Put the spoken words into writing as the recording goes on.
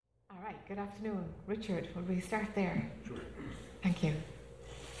Good afternoon. Richard, will we start there? Sure. Thank you.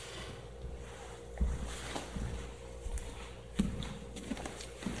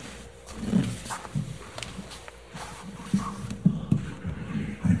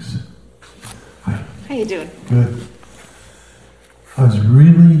 Thanks. Hi. How you doing? Good. I was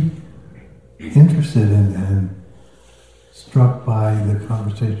really interested in and struck by the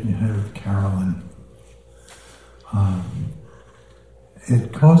conversation you had with Carolyn.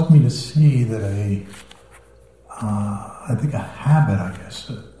 It caused me to see that I think a habit, I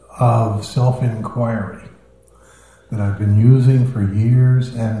guess, of self-inquiry that I've been using for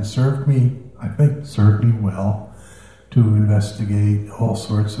years and served me well to investigate all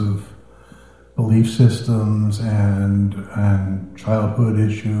sorts of belief systems and childhood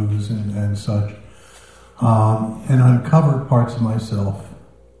issues and such, and uncover parts of myself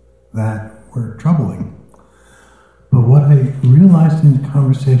that were troubling. But what I realized in the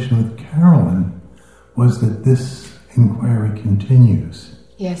conversation with Carolyn was that this inquiry continues.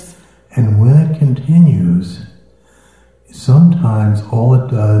 Yes. And when it continues, sometimes all it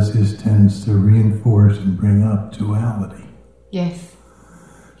does is tends to reinforce and bring up duality. Yes.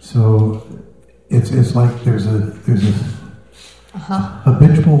 So it's like there's a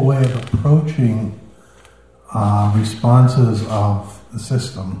habitual way of approaching responses of the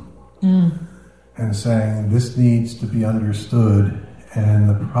system. And saying this needs to be understood, and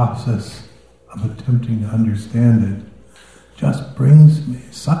the process of attempting to understand it just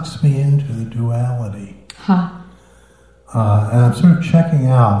sucks me into the duality. And I'm sort of checking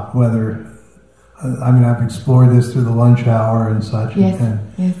out whether, I've explored this through the lunch hour and such,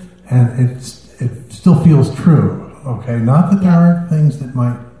 and it still feels true, okay? Not that there aren't things that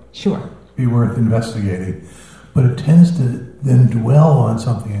might be worth investigating, but it tends to then dwell on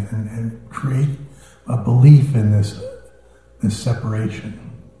something and create a belief in this separation.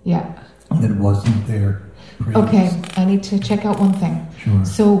 Yeah. That wasn't there previously. Okay, I need to check out one thing. Sure.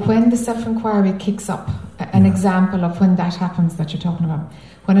 So when the self-inquiry kicks up, an example of when that happens that you're talking about,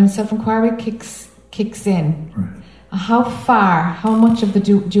 when a self-inquiry kicks in, Right. how much of the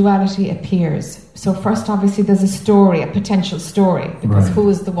duality appears? So first, obviously, there's a story, a potential story, because Right. who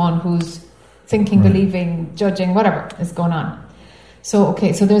is the one who's thinking, Right. believing, judging, whatever is going on. So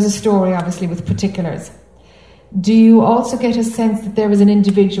there's a story, obviously, with particulars. Do you also get a sense that there is an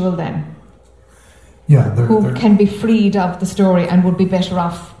individual then who can be freed of the story and would be better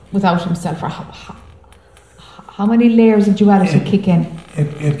off without himself? Or how many layers of duality kick in?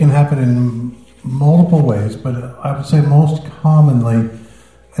 It can happen in multiple ways, but I would say most commonly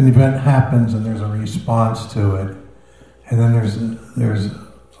an event happens and there's a response to it, and then there's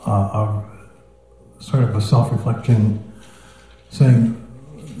a sort of a self-reflection saying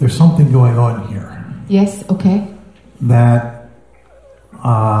there's something going on here. Yes, okay. That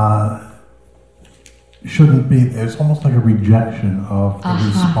shouldn't be. It's almost like a rejection of the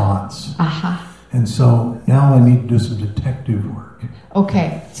response. And so now I need to do some detective work.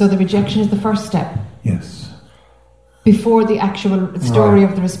 Okay, so the rejection is the first step. Yes. Before the actual story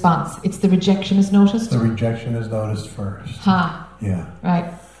of the response. It's the rejection is noticed? The rejection is noticed first. Yeah. Right.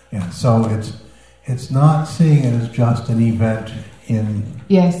 Yeah. So it's not seeing it as just an event in.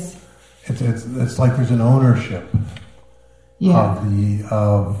 Yes. It's like there's an ownership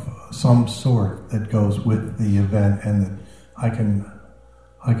of some sort that goes with the event, and that I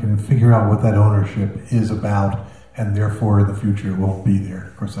can figure out what that ownership is about, and therefore the future won't be there.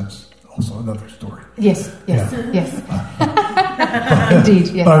 Of course, that's also another story. Yes. Indeed,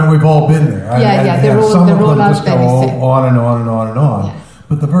 yes. But we've all been there. Some of them out just go on and on and on and on. Yeah.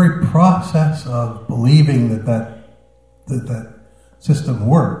 But the very process of believing that system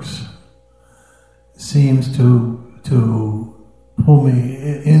works seems to pull me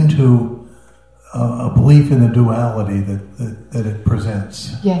into a belief in the duality that it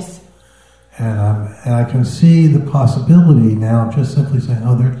presents. Yes. And I can see the possibility now, just simply saying,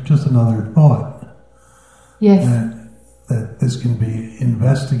 "Oh, there's just another thought." Yes. That this can be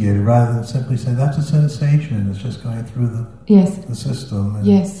investigated, rather than simply say that's a sensation. It's just going through the system.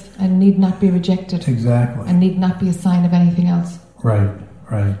 And need not be rejected. Exactly. And need not be a sign of anything else. Right.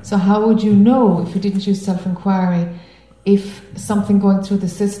 So how would you know, if you didn't use self-inquiry, if something going through the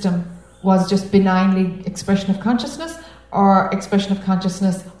system was just benignly expression of consciousness, or expression of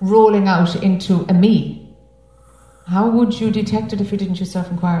consciousness rolling out into a me? How would you detect it if you didn't use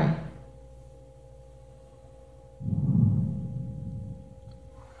self-inquiry?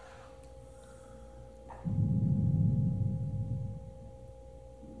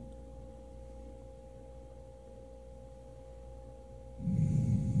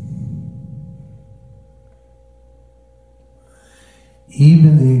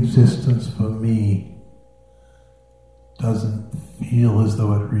 Even the existence for me doesn't feel as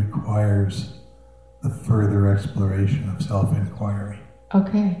though it requires the further exploration of self-inquiry.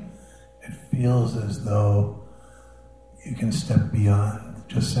 Okay. It feels as though you can step beyond,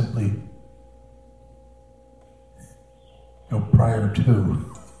 just simply go prior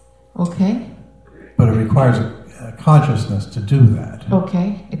to. Okay. But it requires a consciousness to do that.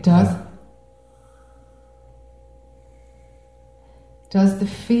 Okay, it does. Yeah. Does the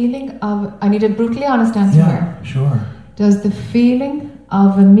feeling of... I need a brutally honest answer here. Yeah, sure. Does the feeling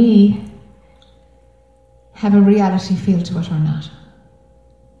of a me have a reality feel to it or not?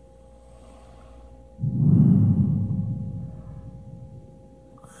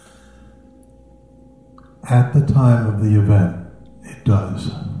 At the time of the event, it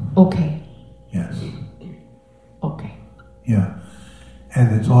does. Okay. Yes. Okay. Yeah.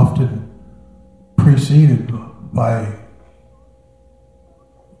 And it's often preceded by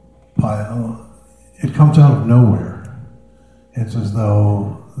it comes out of nowhere. It's as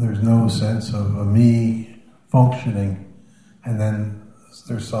though there's no sense of a me functioning, and then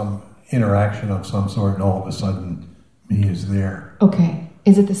there's some interaction of some sort, and all of a sudden me is there. Okay.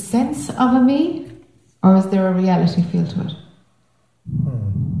 Is it the sense of a me, or is there a reality feel to it?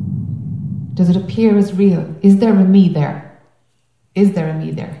 Does it appear as real? Is there a me there? Is there a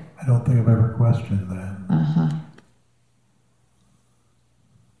me there? I don't think I've ever questioned that. Uh-huh.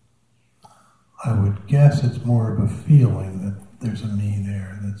 I would guess it's more of a feeling that there's a me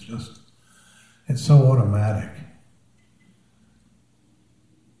there. That's just, it's so automatic.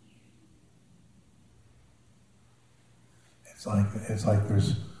 It's like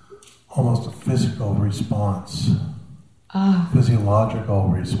there's almost a physical response. Physiological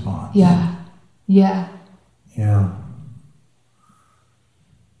response. Yeah. Yeah. Yeah.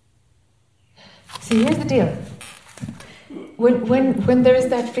 See, here's the deal. When there is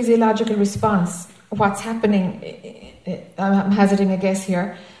that physiological response, what's happening, I'm hazarding a guess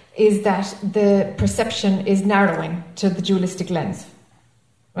here, is that the perception is narrowing to the dualistic lens,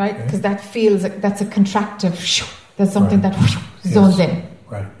 right? Because that feels like that's a contractive, there's something that zones in.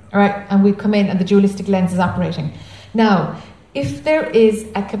 Right. All right, and we come in and the dualistic lens is operating. Now, if there is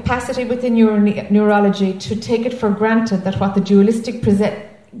a capacity within your neurology to take it for granted that what the dualistic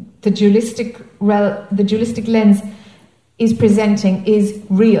lens is presenting is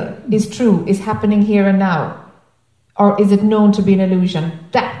real, is true, is happening here and now, or is it known to be an illusion?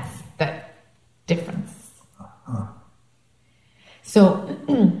 That's the difference. So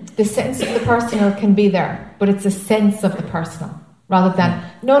the sense of the personal can be there, but it's a sense of the personal rather than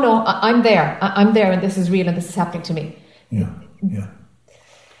no, I'm there and this is real and this is happening to me. Yeah.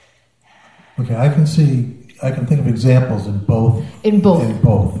 Okay, I can think of examples in both.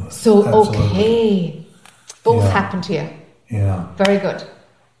 So absolutely. Okay, both happen to you. Yeah. Very good.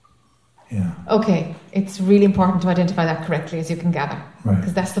 Yeah. Okay, it's really important to identify that correctly, as you can gather. Right.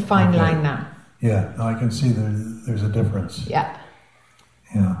 Because that's the fine line now. Yeah, I can see there's a difference. Yeah.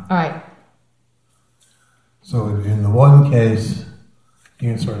 Yeah. All right. So in the one case, you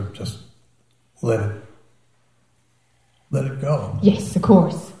can sort of just let it go. Yes, of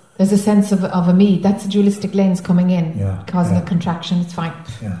course. There's a sense of a me. That's a dualistic lens coming in, causing a contraction. It's fine.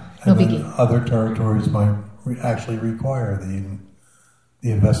 Yeah. No and biggie. Other territories might actually require the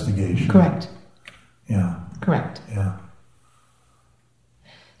investigation. Correct. Yeah. Correct. Yeah.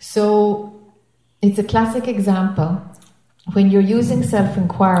 So it's a classic example when you're using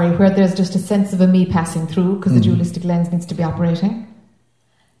self-inquiry where there's just a sense of a me passing through because the dualistic lens needs to be operating.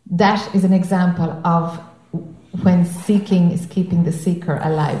 That is an example of when seeking is keeping the seeker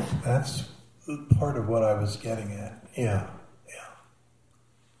alive. That's part of what I was getting at. Yeah.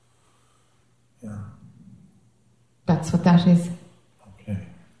 That's what that is. Okay.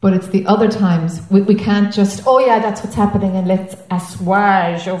 But it's the other times. We can't just, that's what's happening and let's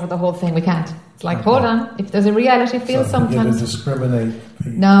assuage over the whole thing. We can't. It's like, hold on. If there's a reality feel sometimes... To discriminate.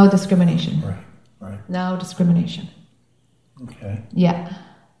 No discrimination. Right. No discrimination. Okay. Yeah.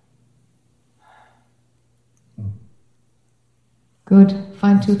 Good.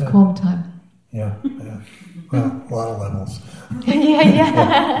 Fine-tooth comb time. Yeah. Well, a lot of levels.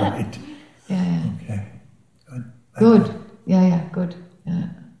 Yeah. Right. Yeah. Okay. Good. Yeah. Good. Yeah.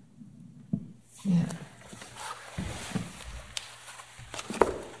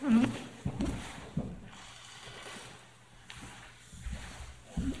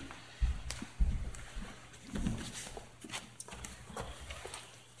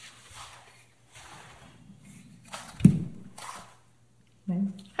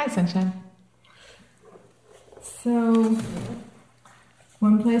 Hi, Sunshine. So,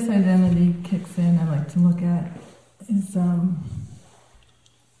 one place identity kicks in I like to look at is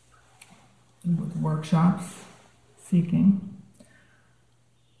with workshops, seeking.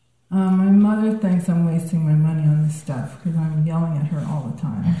 My mother thinks I'm wasting my money on this stuff because I'm yelling at her all the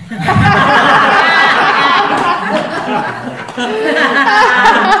time.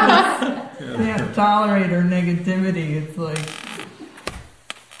 Can't tolerate her negativity. It's like,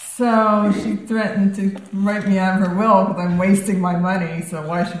 so she threatened to write me out of her will because I'm wasting my money, so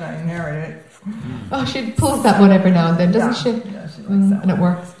why should I inherit it? Oh, she pulls that one every now and then, doesn't she? Yeah, she likes that and one. It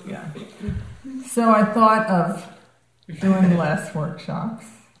works. Yeah. So I thought of doing less workshops,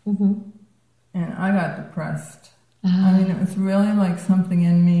 and I got depressed. I mean, it was really like something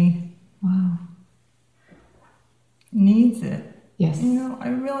in me needs it. Yes. You know, I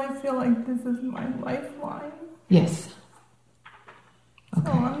really feel like this is my lifeline. Yes. Okay.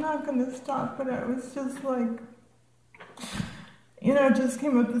 So I'm not going to stop, but it was just like, you know, it just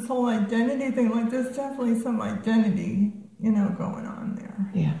came up this whole identity thing. Like, there's definitely some identity, you know, going on there.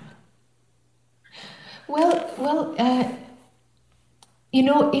 Yeah. Well, you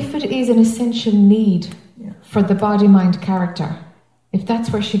know, if it is an essential need for the body, mind, character, if that's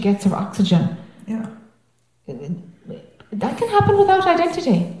where she gets her oxygen, that can happen without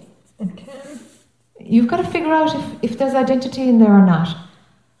identity. It can. You've got to figure out if there's identity in there or not.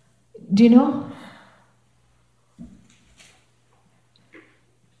 Do you know?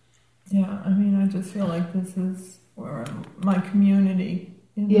 Yeah, I mean, I just feel like this is where my community.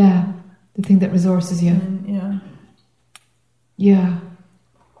 You know? Yeah, the thing that resources you. And, Yeah,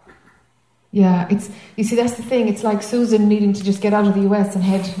 you see, that's the thing. It's like Susan needing to just get out of the US and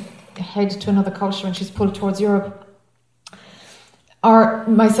head to another culture, and she's pulled towards Europe. Or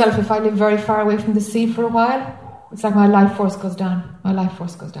myself, if I live very far away from the sea for a while, it's like my life force goes down. My life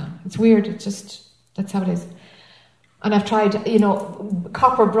force goes down. It's weird. It's just, that's how it is. And I've tried, you know,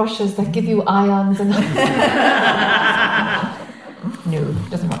 copper brushes that give you ions and no,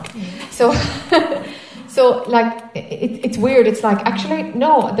 doesn't work. So like, it's weird. It's like, actually,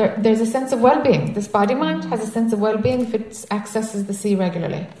 no, there's a sense of well-being. This body-mind has a sense of well-being if it accesses the sea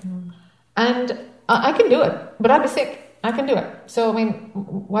regularly. And I can do it, but I'd be sick. I can do it. So, I mean,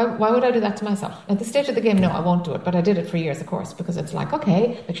 why would I do that to myself? At this stage of the game, no, I won't do it. But I did it for years, of course, because it's like,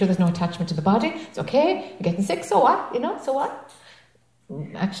 okay, make sure there's no attachment to the body. It's okay, you're getting sick, so what? You know, so what?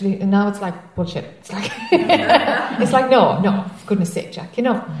 Actually, now it's like bullshit. It's like, it's like, no, for goodness sake, Jack, you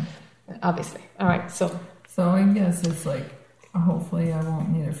know, obviously. All right, so I guess it's like, hopefully I won't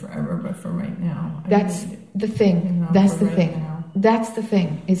need it forever, but for right now. That's the thing. That's the thing. That's the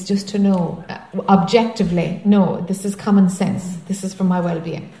thing, is just to know, objectively, no, this is common sense. This is for my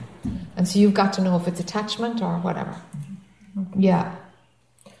well-being. And so you've got to know if it's attachment or whatever. Okay. Yeah.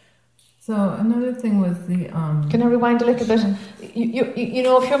 So another thing was the... Can I rewind a little bit? You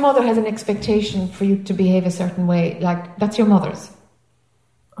know, if your mother has an expectation for you to behave a certain way, like, that's your mother's.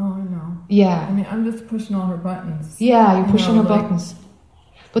 Oh, I know. Yeah. I mean, I'm just pushing all her buttons. Yeah, you're pushing her buttons.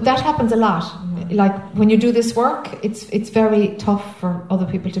 But that happens a lot. Mm-hmm. Like, when you do this work, it's very tough for other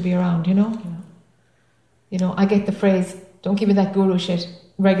people to be around, you know? Yeah. You know, I get the phrase, don't give me that guru shit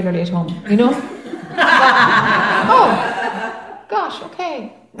regularly at home, you know? Oh, gosh,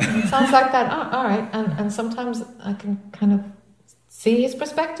 okay. Sounds like that. Oh, all right. And sometimes I can kind of see his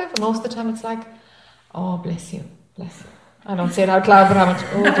perspective. And most of the time it's like, oh, bless you. I don't say it out loud, but I went,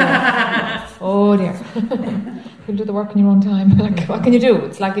 oh dear. You'll do the work in your own time. Like, what can you do?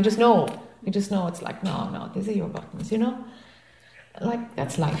 It's like you just know. It's like, no, these are your buttons, you know? Like,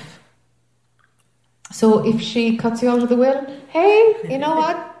 that's life. So if she cuts you out of the will, hey, you know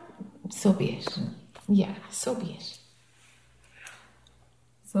what? So be it. Yeah, so be it.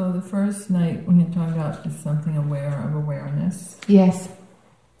 So the first night when you talked about is something aware of awareness. Yes.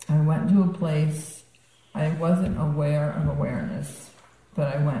 I went to a place, I wasn't aware of awareness,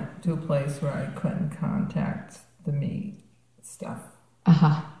 but I went to a place where I couldn't contact the me stuff.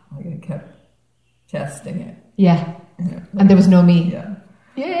 Uh-huh. Like I kept testing it. Yeah. And there was no me. Yeah.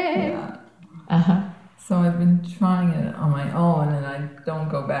 Yay! Yeah. Uh-huh. So I've been trying it on my own, and I don't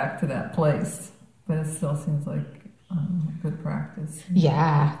go back to that place, but it still seems like good practice.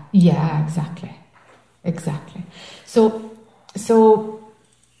 Yeah, exactly. So it's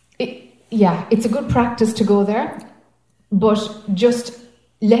a good practice to go there, but just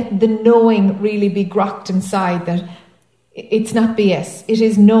let the knowing really be grokked inside that it's not BS. It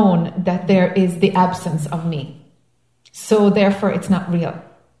is known that there is the absence of me. So therefore it's not real.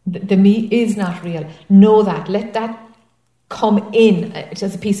 The me is not real. Know that. Let that come in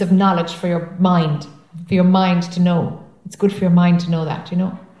as a piece of knowledge for your mind to know. It's good for your mind to know that, you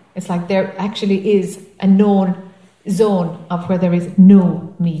know. It's like there actually is a known zone of where there is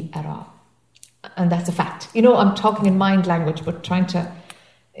no me at all. And that's a fact. You know, I'm talking in mind language, but trying to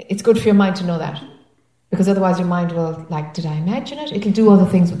It's good for your mind to know that. Because otherwise your mind will, like, did I imagine it? It'll do other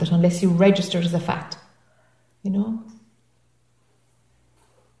things with it unless you register it as a fact. You know?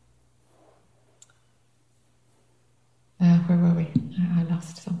 Where were we? I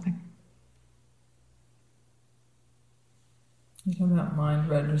lost something. You're talking about mind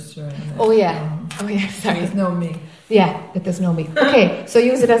registering. Oh yeah, sorry. There's no me. Yeah, that there's no me. Okay, so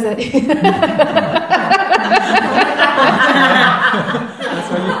use it as a... That's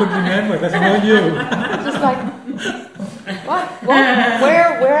why you couldn't remember, that's not you. Just like, what?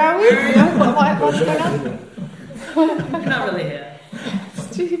 Where are we? What's going on? Not really here.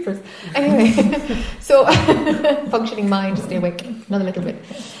 Jeepers. Anyway, so functioning mind, stay awake another little bit.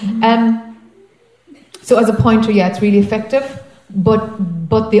 So as a pointer, yeah, it's really effective, but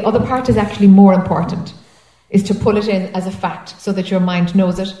the other part is actually more important, is to pull it in as a fact so that your mind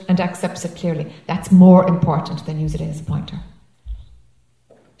knows it and accepts it clearly. That's more important than use it as a pointer.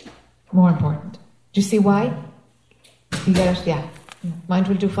 More important. Do you see why? You get it? Yeah. Mind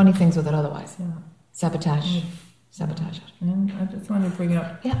will do funny things with it otherwise. Yeah. Sabotage it. And I just want to bring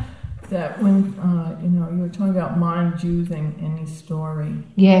up that when you were talking about mind using any story.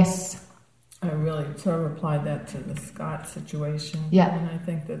 Yes. I really sort of applied that to the Scott situation. Yeah. And I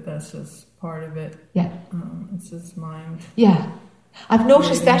think that's just part of it. Yeah. It's just mind. Yeah. I've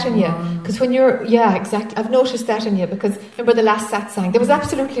noticed that in you. Because when you're... Yeah, exactly. I've noticed that in you because remember the last satsang? There was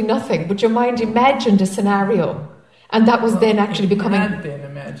absolutely nothing, but your mind imagined a scenario. And that was then actually becoming... It had been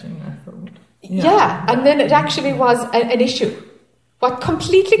imagining, I thought. Yeah, and then it actually was an issue. What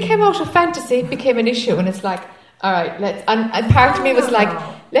completely came out of fantasy became an issue, and it's like, all right, let's. And part of me was like,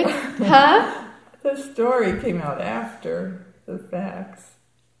 The story came out after the facts.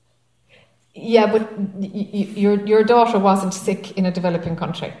 Yeah, but your daughter wasn't sick in a developing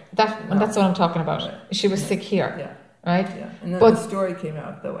country. That's what I'm talking about. Right. She was sick here. Yeah. Right? Yeah. And then the story came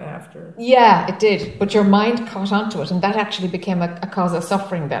out though after. Yeah, it did. But your mind caught onto it, and that actually became a cause of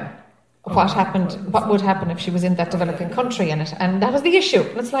suffering then. What would happen if she was in that developing country in it, and that was the issue.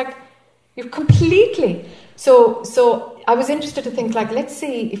 And it's like you're completely so I was interested to think like, let's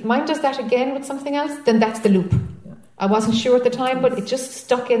see if mind does that again with something else, then that's the loop. I wasn't sure at the time, but it just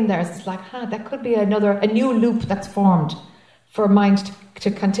stuck in there. It's like, that could be a new loop that's formed for mind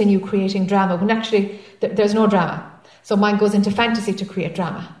to continue creating drama when actually there's no drama. So mind goes into fantasy to create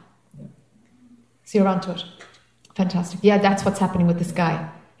drama. So you're onto it. Fantastic. Yeah, that's what's happening with this guy.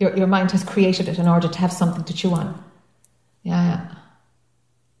 Your mind has created it in order to have something to chew on. Yeah.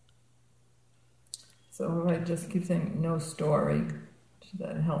 So I just keep saying no story. Should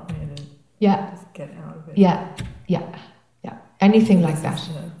that help me to just get out of it? Yeah. Anything like that.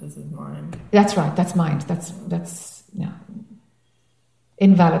 This is mind. That's right. That's mind. That's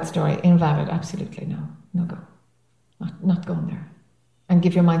invalid story. Invalid. Absolutely no go. Not going there. And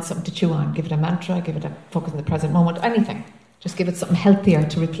give your mind something to chew on. Give it a mantra. Give it a focus in the present moment. Anything. Just give it something healthier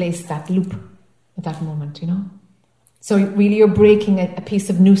to replace that loop at that moment, So really you're breaking a piece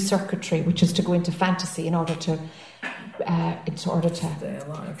of new circuitry, which is to go into fantasy in order to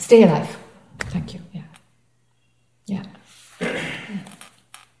stay alive. Thank you. Yeah.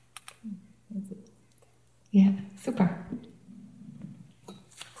 Yeah, super.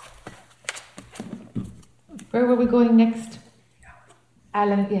 Where were we going next?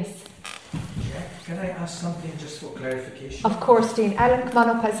 Alan, yes. Can I ask something just for clarification? Of course, Dean. Alan, come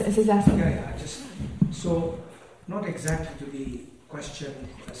on up as he's asking. So, not exactly to the question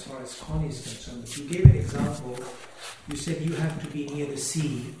as far as Connie is concerned, but you gave an example. You said you have to be near the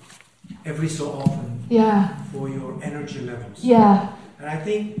sea every so often for your energy levels. Yeah. And I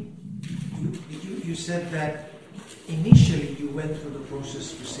think you said that initially you went through the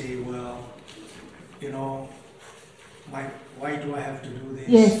process to say, well, why do I have to do this?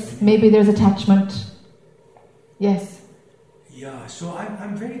 Yes, maybe there's attachment. Yes. Yeah, so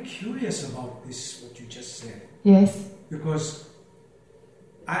I'm very curious about this, what you just said. Yes. Because,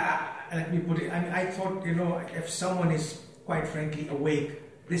 let me put it, I thought, if someone is quite frankly awake,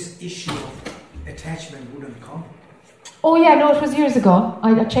 this issue of attachment wouldn't come. Oh yeah, no, it was years ago.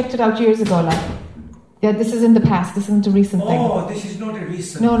 I checked it out years ago, Yeah, this is in the past, this isn't a recent thing. Oh, this is not a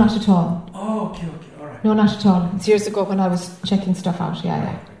recent No, not at all. Oh, okay, all right. No, not at all. It's years ago when I was checking stuff out,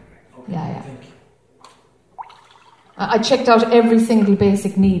 yeah. Okay. Yeah. Thank you. I checked out every single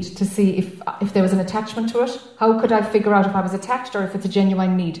basic need to see if there was an attachment to it. How could I figure out if I was attached or if it's a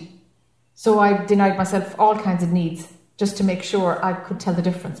genuine need? So I denied myself all kinds of needs just to make sure I could tell the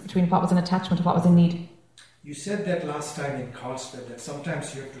difference between what was an attachment and what was a need. You said that last time in Carlsbad that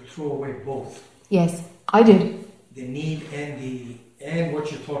sometimes you have to throw away both. Yes, I did. The need and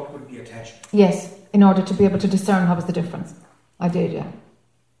what you thought would be attachment. Yes, in order to be able to discern what was the difference. I did, yeah.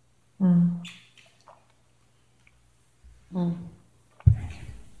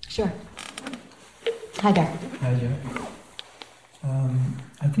 Sure. Hi there. Hi, Joe.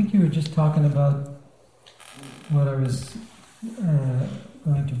 I think you were just talking about what I was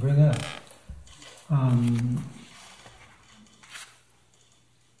going to bring up.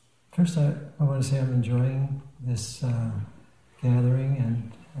 First, I want to say I'm enjoying this gathering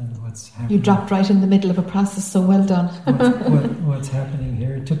and what's happening. You dropped right in the middle of a process, so well done. what's happening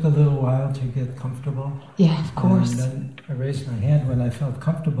here. It took a little while to get comfortable. Yeah, of course. And then I raised my hand when I felt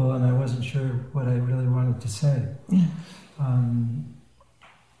comfortable and I wasn't sure what I really wanted to say. Yeah.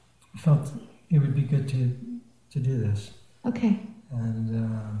 I felt it would be good to do this. Okay.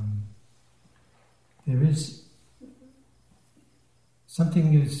 And there is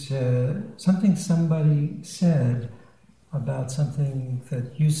something somebody said about something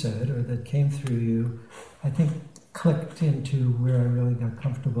that you said or that came through you, I think clicked into where I really got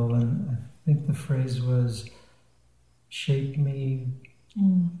comfortable. And I think the phrase was, shape me,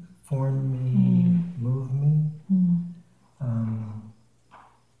 form me, move me.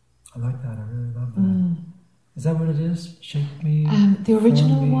 I like that, I really love that. Is that what it is? Shape me? The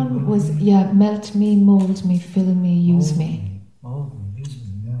original one was, melt me, mold me, fill me, use me. Mold me, use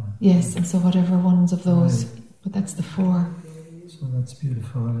me, yeah. Yes, and so whatever ones of those, right. But that's the 4. So that's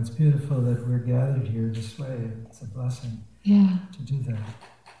beautiful, and it's beautiful that we're gathered here this way. It's a blessing to do that.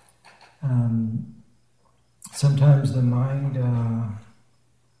 Sometimes the mind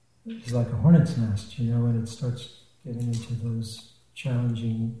is like a hornet's nest, when it starts getting into those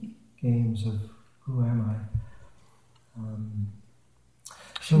challenging games of who am I?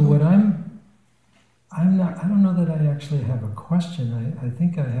 So what I'm not, I don't know that I actually have a question. I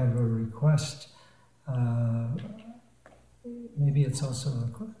think I have a request. Maybe it's also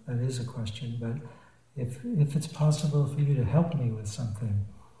that is a question, but if it's possible for you to help me with something,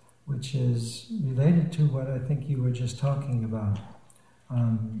 which is related to what I think you were just talking about.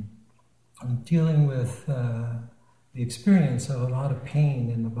 I'm dealing with the experience of a lot of pain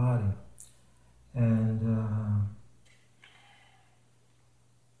in the body, and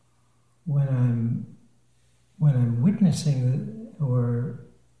when I'm witnessing or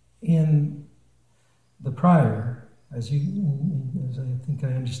in the prior, as I think I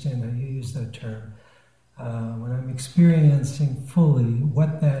understand how you use that term, when I'm experiencing fully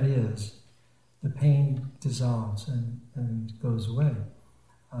what that is, the pain dissolves and goes away.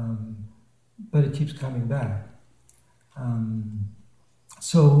 But it keeps coming back.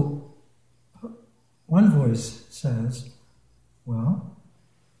 So one voice says, well,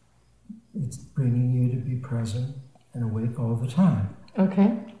 it's bringing you to be present and awake all the time.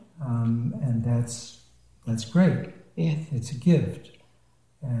 Okay. And that's great. Yes. It's a gift.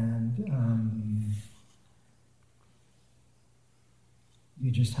 And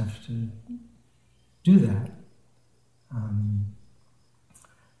you just have to do that.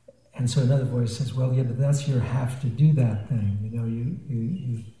 And so another voice says, well, yeah, but that's your have to do that thing.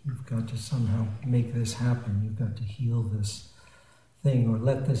 You've got to somehow make this happen. You've got to heal this thing or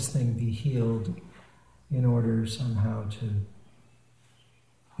let this thing be healed in order somehow to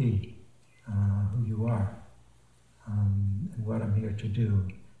be who you are and what I'm here to do.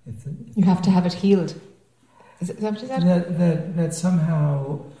 You have to have it healed. Is that what you said? That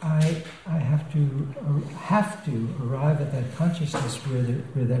somehow I have to arrive at that consciousness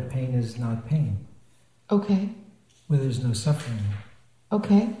where that pain is not pain. Okay. Where there's no suffering.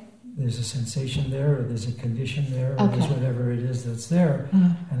 Okay. There's a sensation there, or there's a condition there, or there's whatever it is that's there,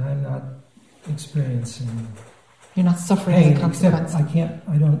 and I'm not experiencing. You're not suffering as a consequence. I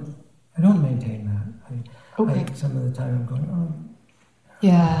don't maintain that. Some of the time I'm going, oh.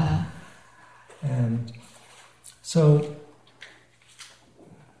 Yeah. And so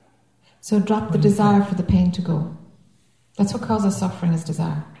drop the desire for the pain to go. That's what causes suffering, is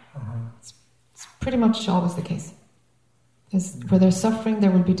desire. It's pretty much always the case. Where there's suffering,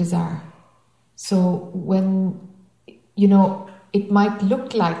 there will be desire. So when, it might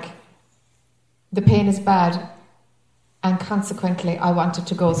look like the pain is bad and consequently I want it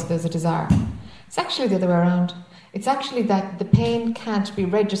to go, so there's a desire. It's actually the other way around. It's actually that the pain can't be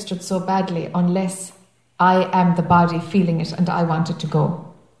registered so badly unless I am the body feeling it and I want it to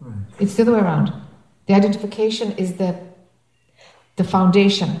go. Right. It's the other way around. The identification is the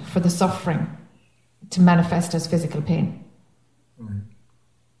foundation for the suffering to manifest as physical pain. Right.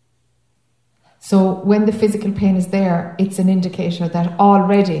 So when the physical pain is there, it's an indicator that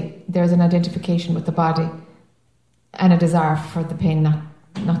already there's an identification with the body and a desire for the pain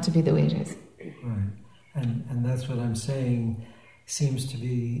not to be the way it is. Right. And that's what I'm saying seems to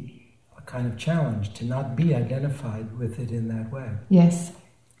be a kind of challenge, to not be identified with it in that way. Yes.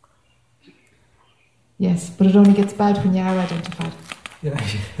 Yes, but it only gets bad when you are identified. Yeah,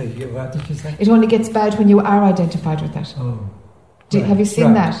 what did you say? It only gets bad when you are identified with that. Oh. Have you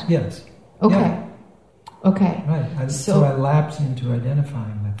seen that? Yes. Okay. Yeah. Okay. Right. So I lapse into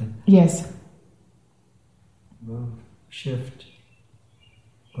identifying with it. Yes. Move, shift,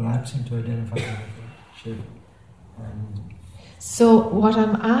 lapse into identifying with it, shift. So what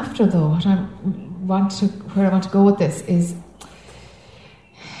I'm after, though, where I want to go with this is,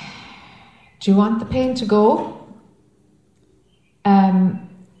 do you want the pain to go?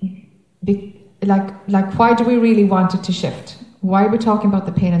 Like, why do we really want it to shift? Why are we talking about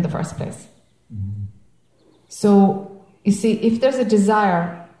the pain in the first place? Mm-hmm. So, you see, if there's a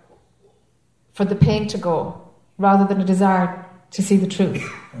desire for the pain to go, rather than a desire to see the truth,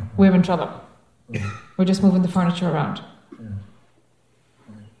 we're in trouble. We're just moving the furniture around.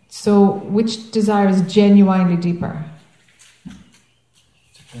 So, which desire is genuinely deeper?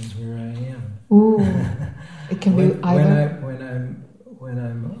 Depends where I am. Ooh, it can be either. When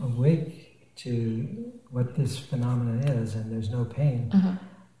I'm awake to what this phenomenon is, and there's no pain,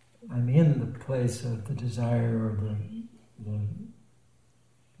 I'm in the place of the desire or the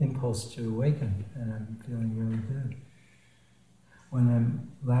impulse to awaken, and I'm feeling really good. When I'm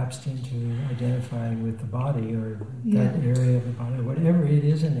lapsed into identifying with the body or that area of the body, whatever it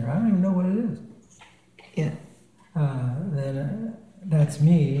is in there, I don't even know what it is. Yeah. Then that's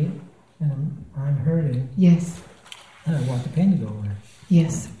me, and I'm hurting. Yes. And I want the pain to go away.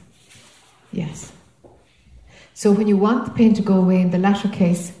 Yes. Yes. So when you want the pain to go away, in the latter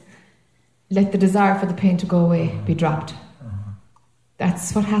case, let the desire for the pain to go away be dropped.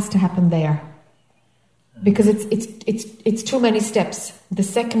 That's what has to happen there. Because it's too many steps. The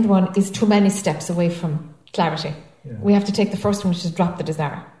second one is too many steps away from clarity. Yeah. We have to take the first one, which is drop the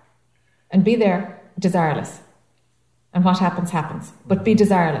desire. And be there, desireless. And what happens, happens. But be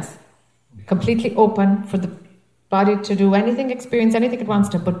desireless. Completely open for the body to do anything, experience anything it wants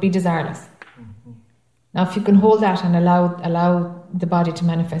to, but be desireless. Now, if you can hold that and allow the body to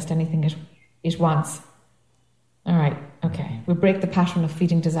manifest anything it wants. All right, okay. We break the pattern of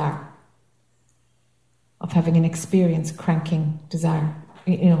feeding desire. Of having an experience cranking desire.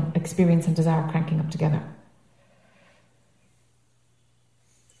 Experience and desire cranking up together.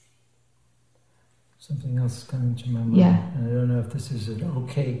 Something else coming to my mind. Yeah. And I don't know if this is an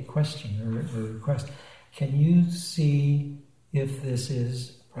okay question or request. Can you see if this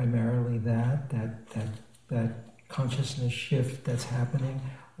is primarily that consciousness shift that's happening,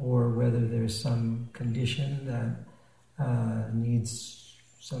 or whether there's some condition that needs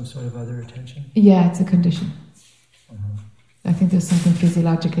some sort of other attention? Yeah, it's a condition. I think there's something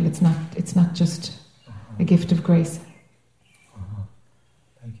physiological. It's not just a gift of grace.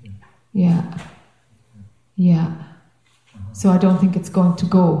 Thank you. Yeah. Yeah. So I don't think it's going to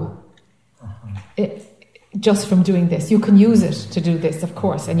go. Just from doing this. You can use it to do this, of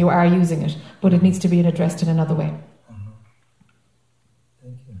course, and you are using it, but it needs to be addressed in another way.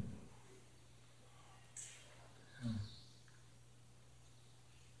 Thank you.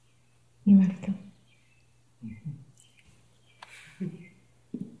 You're welcome.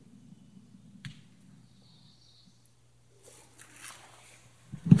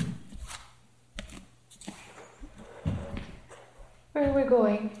 Where are we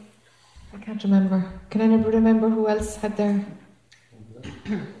going? I can't remember. Can I remember who else had their...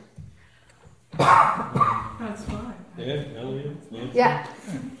 That's fine. Yeah, Elliot. Yeah.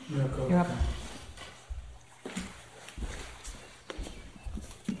 You're up.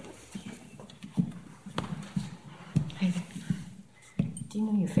 Do you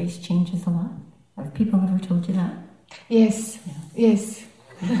know your face changes a lot? Have people ever told you that? Yes. Yeah. Yes.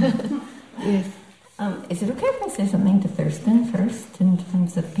 Yes. Is it okay if I say something to Thurston first in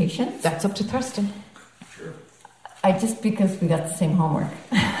terms of patience? That's up to Thurston. Sure. Just because we got the same homework.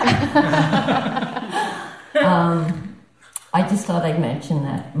 I just thought I'd mention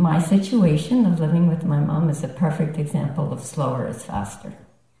that my situation of living with my mom is a perfect example of slower is faster.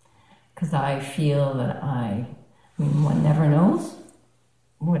 Because I feel that one never knows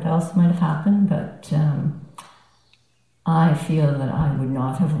what else might have happened, but I feel that I would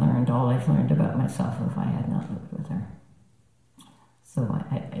not have learned all I've learned about myself if I had not lived with her. So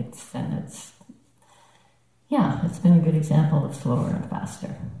it's been a good example of slower and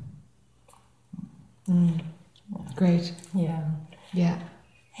faster. Great. Yeah. Yeah.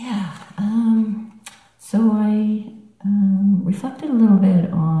 Yeah. So I reflected a little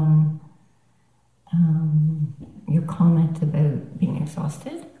bit on your comment about being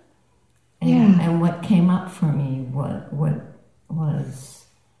exhausted. And what came up for me what was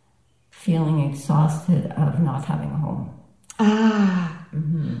feeling exhausted of not having a home.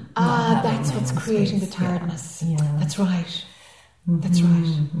 That that's what's creating the tiredness. Yeah. That's right. That's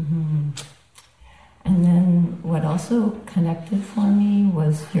right. And then what also connected for me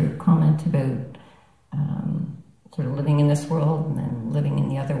was your comment about sort of living in this world and then living in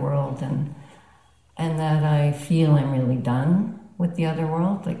the other world, and that I feel I'm really done with the other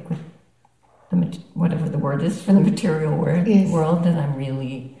world, like with whatever the word is for the material world, that I'm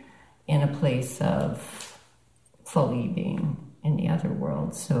really in a place of fully being in the other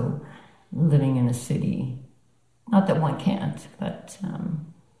world. So living in a city, not that one can't, but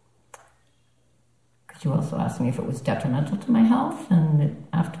because you also asked me if it was detrimental to my health, and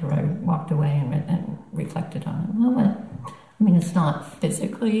after I walked away and reflected on it, well, I mean, it's not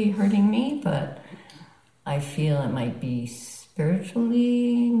physically hurting me, but I feel it might be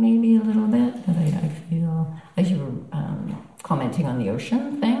spiritually, maybe a little bit. But I feel, as you were commenting on the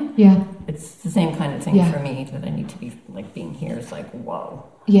ocean thing, it's the same kind of thing for me, that I need to be, like, being here is like, whoa,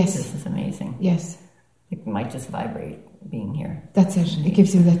 this is amazing. Yes. It might just vibrate being here. That's it. It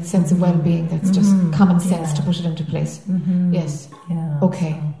gives you that sense of well-being. That's just common sense to put it into place. Yes. Yeah.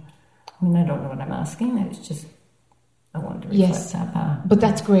 Okay. So, I mean, I don't know what I'm asking. It's just, I want to reflect that back. But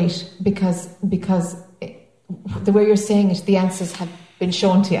that's great because the way you're saying it, the answers have been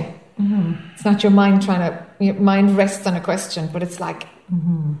shown to you. It's not your mind your mind rests on a question, but it's like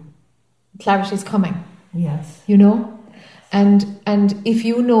clarity's coming. Yes. You know? And if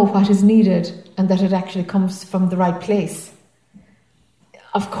you know what is needed and that it actually comes from the right place,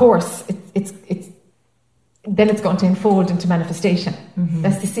 of course, it's then it's going to unfold into manifestation.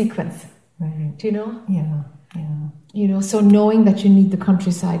 That's the sequence. Right. Do you know? Yeah. You know, so knowing that you need the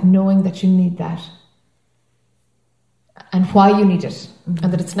countryside, knowing that you need that, and why you need it,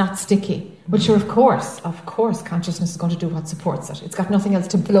 and that it's not sticky. But sure, of course, consciousness is going to do what supports it. It's got nothing else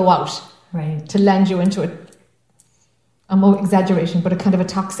to blow out, right, to land you into I'm more exaggerating, but a kind of a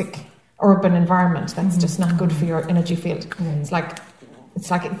toxic urban environment that's just not good for your energy field. Right. It's like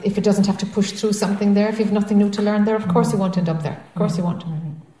if it doesn't have to push through something there, if you have nothing new to learn there, of course you won't end up there. Of course you won't.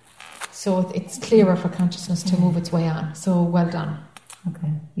 Right. So it's clearer for consciousness to move its way on. So well done.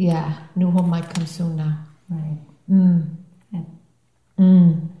 Okay. Yeah, new home might come soon now. Right. Yeah.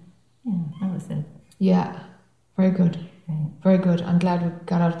 Yeah, that was it. Yeah, very good. Right. Very good. I'm glad we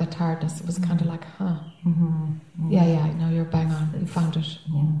got out of that tiredness. It was kind of like, Yeah, now you're bang on. You found it.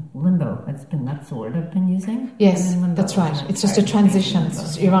 Yeah. Limbo. That's the word I've been using. Yes, that's right. It's just a transition.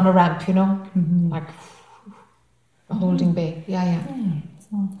 You're on a ramp, you know? Like a holding bay. Yeah.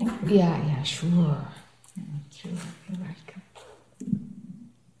 So, thank you. Yeah, sure. Sure. You're welcome.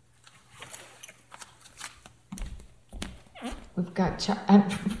 We've got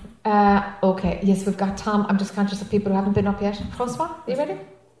okay, yes, we've got Tom. I'm just conscious of people who haven't been up yet. Francois, are you ready? Would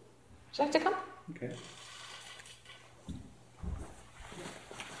you like to come? Okay.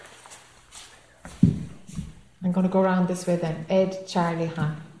 I'm going to go around this way then. Ed, Charlie,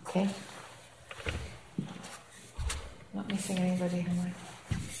 Han. Okay? Not missing anybody, am I?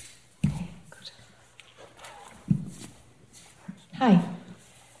 Okay, good. Hi.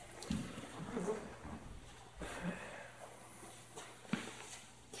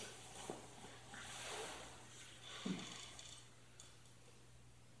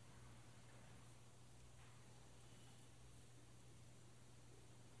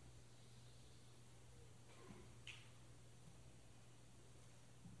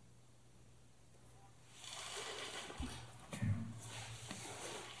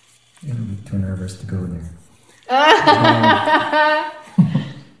 It'll be too nervous to go there.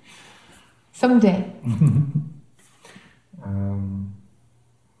 Someday.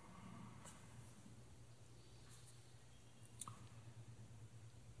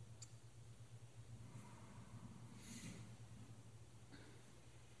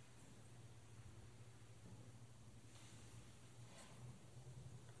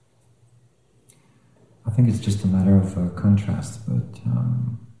 I think it's just a matter of contrast, but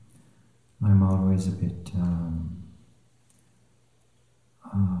I'm always a bit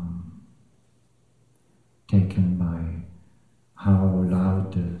taken by how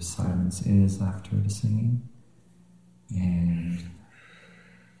loud the silence is after the singing, and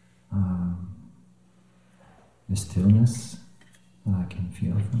the stillness that I can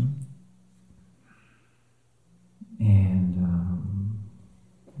feel from it. And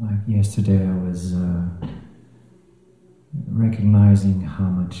like yesterday, I was recognizing how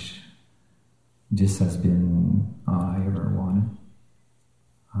much this has been all I ever wanted.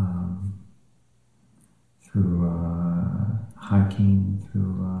 Through hiking,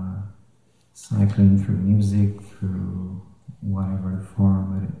 through cycling, through music, through whatever form,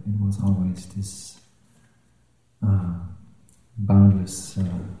 but it was always this boundless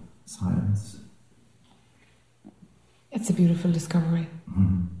silence. That's a beautiful discovery.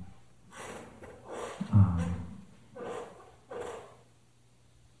 Mm-hmm.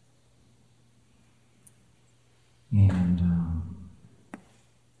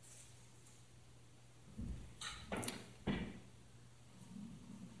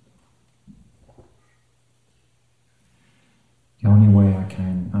 The only way I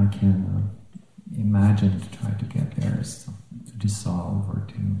can imagine to try to get there is to dissolve or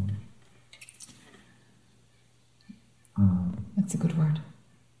to. That's a good word.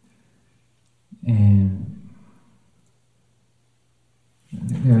 And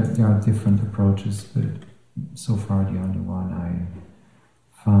there are different approaches, but so far the only one I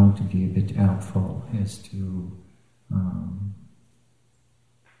found to be a bit helpful is to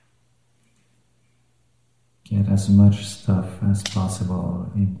get as much stuff as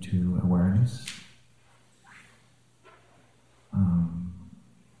possible into awareness.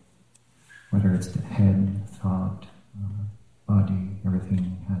 Whether it's the head, thought, body,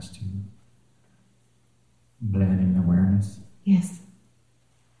 everything has to blend in awareness. Yes.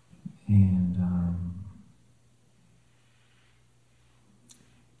 And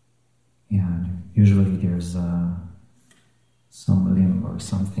usually there's some limb or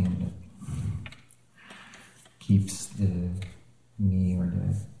something that keeps the me or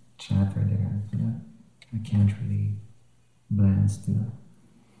the chatter there, so that I can't really blend still.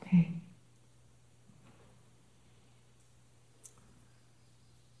 Okay.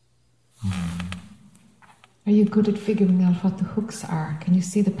 Are you good at figuring out what the hooks are? Can you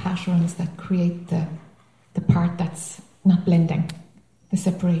see the patterns that create the part that's not blending, the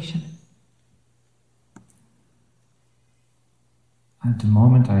separation? At the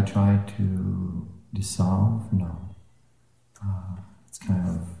moment I try to dissolve, no. It's kind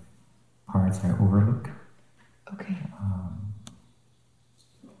of parts I overlook. Okay.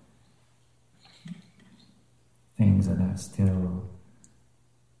 Things that I still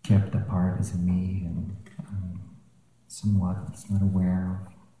kept apart as a me and somewhat it's not aware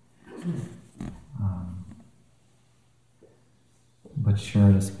of. But sure,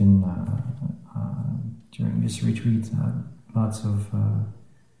 there's been during this retreat lots of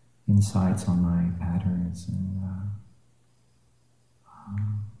insights on my patterns and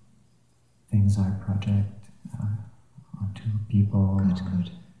things I project onto people.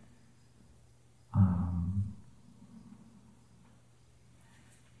 Good.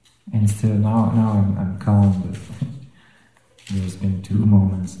 And still now I'm calm, but there's been 2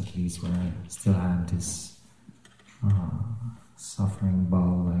 moments at least where I still had this suffering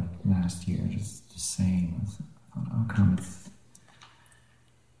ball like last year, just saying, how come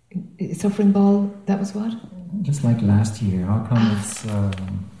it's suffering ball? That was what? Just like last year, how come it's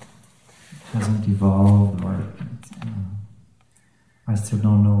hasn't evolved, or I still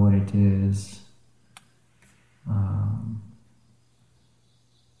don't know what it is.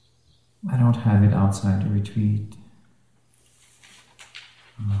 I don't have it outside the retreat.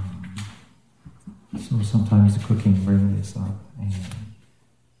 So sometimes the cooking brings this up, and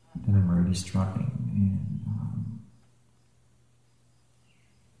then I'm already struggling. And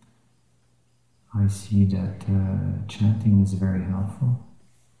I see that chanting is very helpful.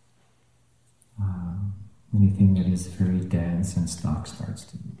 Anything that is very dense and stuck starts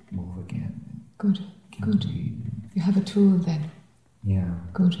to move again. Good. You have a tool then. Yeah.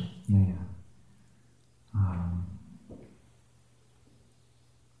 Good. Yeah.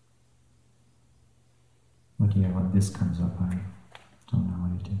 But yeah, when this comes up, I don't know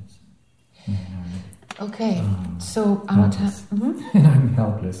what it is. And, okay, so I want to... Mm-hmm. And I'm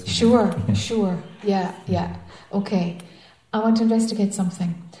helpless. Sure. Yeah. Okay, I want to investigate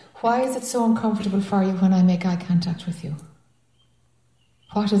something. Why is it so uncomfortable for you when I make eye contact with you?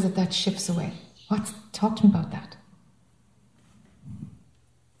 What is it that shifts away? Talk to me about that.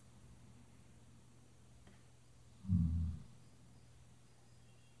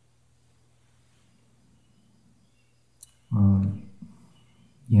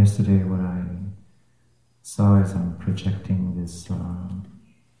 Yesterday what I saw is I'm projecting this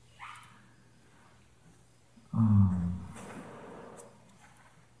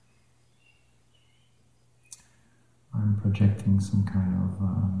I'm projecting some kind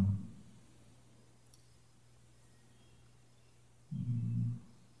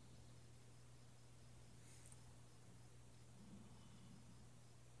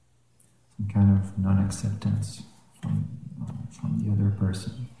of non-acceptance from the other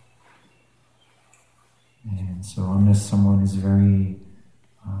person. And so unless someone is very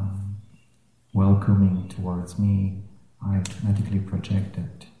welcoming towards me, I automatically project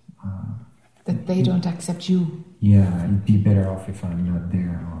that that they don't accept you. Yeah, it'd be better off if I'm not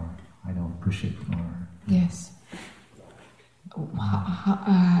there, or I don't push it, or... Yes.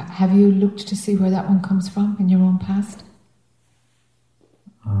 Have you looked to see where that one comes from in your own past?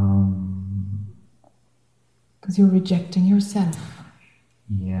 Because you're rejecting yourself.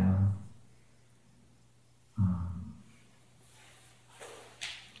 Yeah.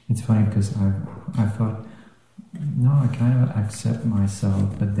 It's funny because I thought, no, I kind of accept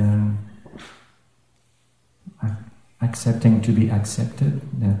myself, but then accepting to be accepted,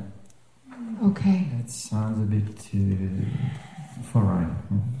 that sounds a bit too foreign.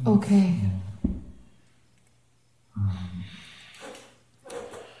 Okay. Yeah.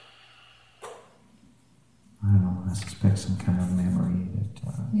 I don't know, I suspect some kind of memory that...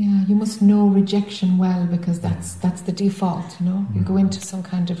 you must know rejection well, because that's the default, you know? You go into some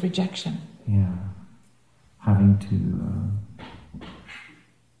kind of rejection. Yeah. Having to...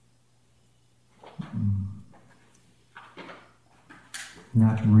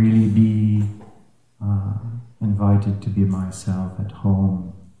 not really be invited to be myself at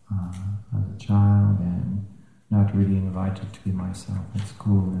home as a child, and not really invited to be myself at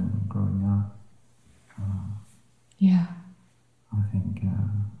school and growing up. I think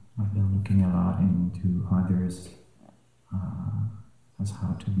I've been looking a lot into others as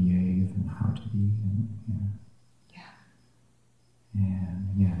how to behave and how to be,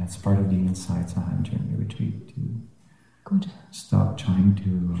 and that's part of the insights I had during the retreat, to stop trying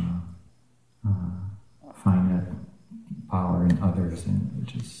to find that power in others, and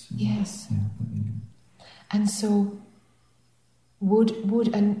just And so,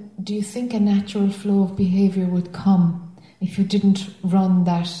 do you think a natural flow of behaviour would come if you didn't run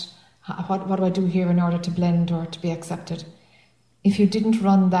that? What do I do here in order to blend or to be accepted? If you didn't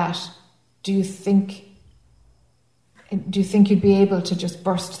run that, do you think you'd be able to just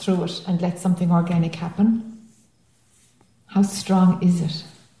burst through it and let something organic happen? How strong is it?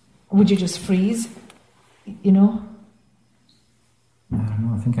 Would you just freeze? You know? I don't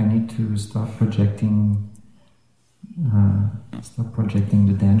know. I think I need to stop projecting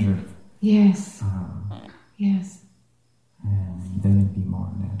the danger. Yes. Yes. And then it'd be more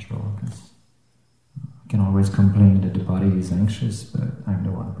natural, because I can always complain that the body is anxious, but I'm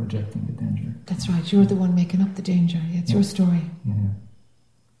the one projecting the danger. That's right. You're the one making up the danger. Yeah, it's your story.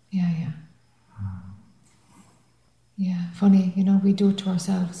 Yeah. Yeah, funny, you know, we do it to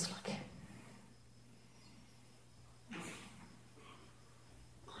ourselves.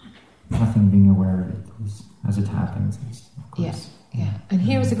 I think being aware of it as it happens is, of course. Yeah. And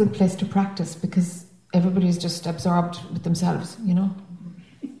here is a good place to practice, because everybody's just absorbed with themselves, you know.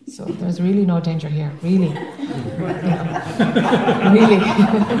 So there's really no danger here, really. Really.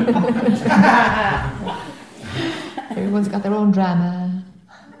 Everyone's got their own drama.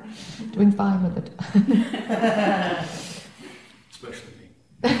 Doing fine with it. Especially me.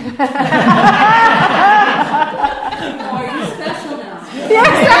 Are you special now?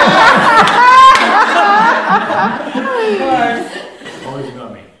 Yes. Always got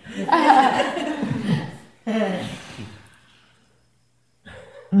me.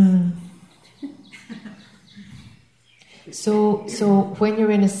 So when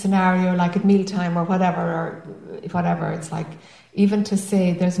you're in a scenario like at mealtime or whatever, it's like, even to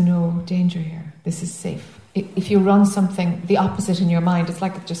say there's no danger here, this is safe. If you run something, the opposite in your mind, it's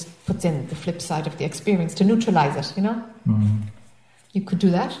like it just puts in the flip side of the experience to neutralize it, you know? Mm-hmm. You could do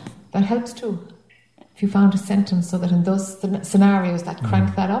that. That helps too. If you found a sentence so that in those scenarios that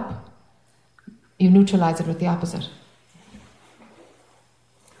crank that up, you neutralize it with the opposite.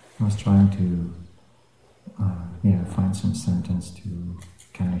 I was trying to find some sentence to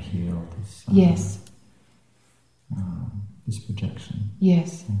kind of heal this. This projection.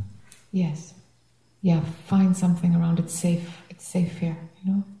 Yes. Yeah, find something around it's safe. It's safe here,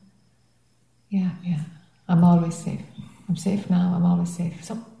 you know? Yeah. I'm always safe. I'm safe now, I'm always safe.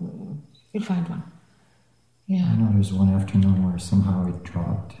 So, you'll find one. Yeah. I know there's one afternoon where somehow it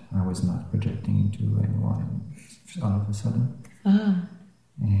dropped. I was not projecting into anyone all of a sudden.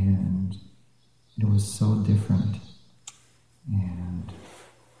 And it was so different. And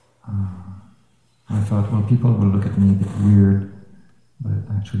I thought, well, people will look at me a bit weird, but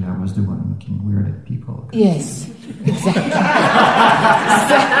actually I was the one looking weird at people. Yes, exactly.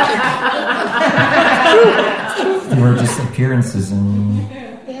 They were just appearances, and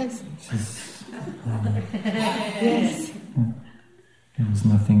yes. Yes. There was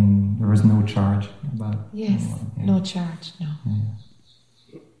nothing, there was no charge about anyone. No charge, no.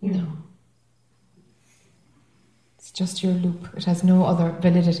 No. It's just your loop. It has no other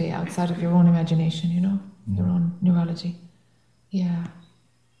validity outside of your own imagination, you know? Your own neurology. Yeah.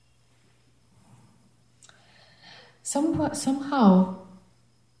 Somehow,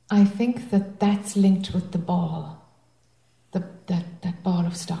 I think that that's linked with the ball. that ball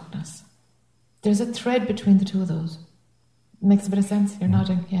of stockness. There's a thread between the two of those. Makes a bit of sense? You're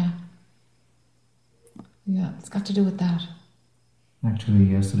nodding, yeah. Yeah, it's got to do with that. Actually,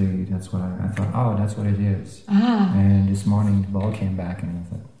 yesterday, that's what I thought, oh, that's what it is. And this morning, the ball came back, and I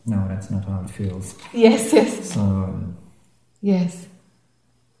thought, no, that's not how it feels. Yes. So... yes.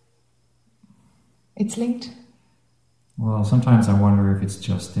 It's linked? Well, sometimes I wonder if it's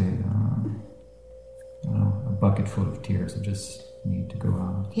just a bucket full of tears that just need to go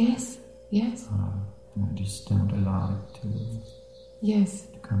out. Yes. I just don't allow it to... Yes.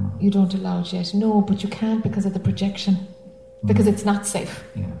 To come out. You don't allow it yet. No, but you can't because of the projection. Because it's not safe.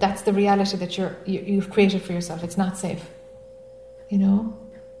 Yeah. That's the reality that you've created for yourself. It's not safe. You know?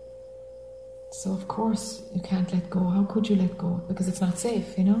 So of course you can't let go. How could you let go? Because it's not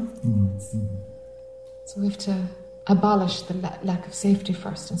safe, you know? Mm-hmm. So we have to abolish the lack of safety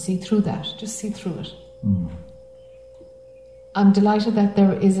first and see through that. Just see through it. Mm. I'm delighted that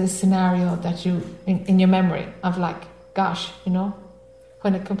there is a scenario that you, in your memory, of like, gosh, you know,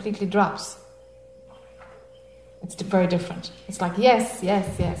 when it completely drops. It's very different. It's like, yes,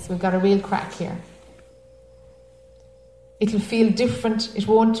 we've got a real crack here. It'll feel different. It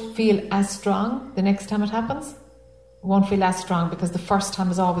won't feel as strong the next time it happens. It won't feel as strong because the first time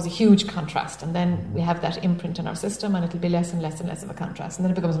is always a huge contrast, and then we have that imprint in our system, and it'll be less and less and less of a contrast, and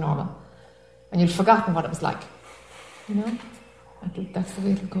then it becomes normal. And you've forgotten what it was like. You know? That's the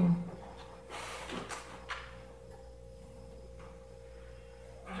way it'll go.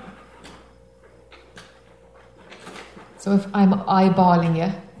 So if I'm eyeballing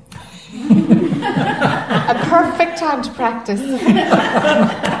you, a perfect time to practice.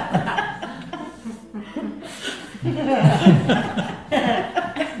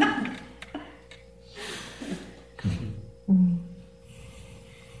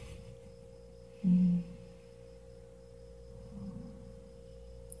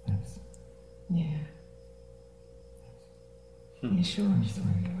 Yeah. Yeah, sure.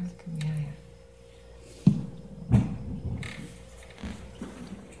 You're welcome. Yeah.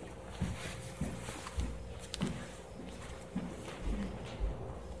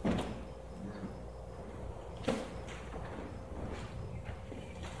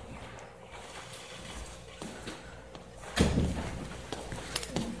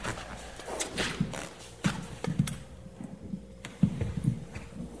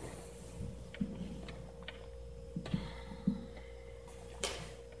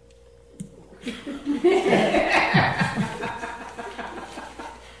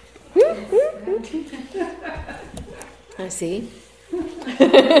 I see.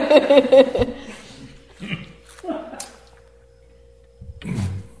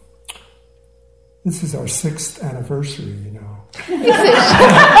 This is our 6th anniversary, you know. Is it?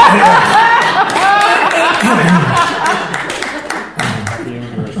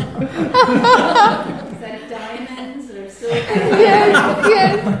 Is that diamonds or silver?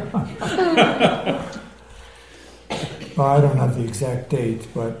 Yes. Well, I don't have the exact date,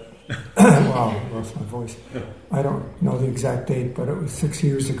 but wow, I lost my voice. I don't know the exact date, but it was 6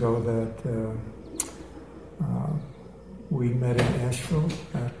 years ago that we met in Asheville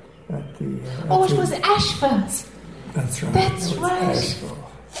at the. It was Asheville. That's right. That's right. Asheville.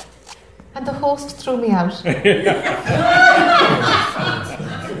 And the host threw me out. Please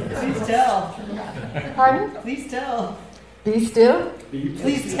tell. Pardon? Please tell. Be still.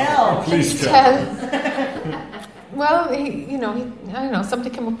 Please tell. Please tell. Well, I don't know,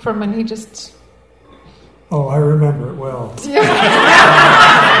 something came up for him and he just... Oh, I remember it well.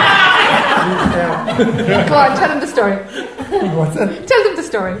 Go on, tell him the story. What's that? Tell them the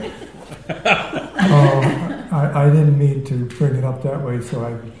story. I didn't mean to bring it up that way so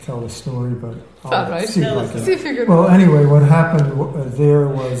I could tell the story, but I'll right. see if I can. See if you can. Well, anyway, what happened there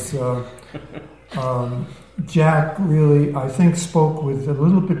was Jack really, I think, spoke with a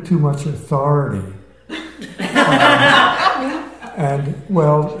little bit too much authority. And,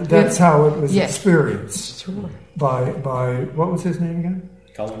 well, that's how it was experienced. Sure. By what was his name again?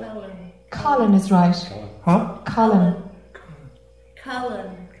 Colin is right. Huh? Colin.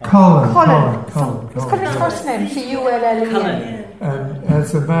 Colin. Let's put his first name, Cullin. And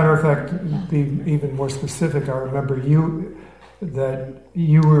as a matter of fact, to be even more specific, I remember you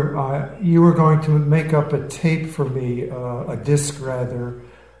were going to make up a tape for me, a disc rather,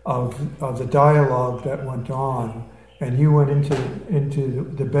 of the dialogue that went on, and you went into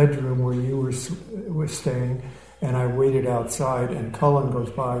the bedroom where you were staying, and I waited outside, and Cullen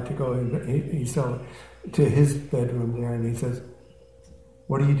goes by to go to his bedroom there, and he says,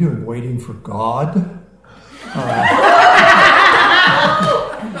 "What are you doing? Waiting for God?"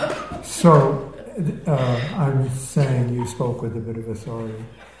 So I'm saying you spoke with a bit of authority.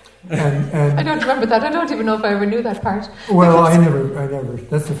 And I don't remember that. I don't even know if I ever knew that part. Well, I never.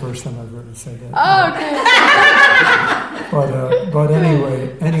 That's the first time I've ever said that. Oh, okay. But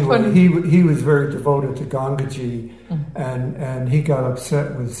anyway, he was very devoted to Gangaji, and he got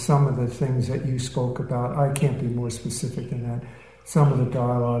upset with some of the things that you spoke about. I can't be more specific than that. Some of the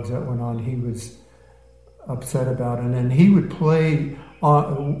dialogues that went on, he was upset about, and then he would play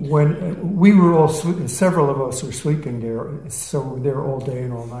when we were all several of us were sleeping there, so we were there all day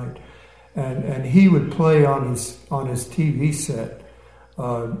and all night, and he would play on his TV set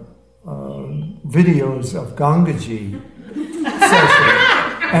videos of Gangaji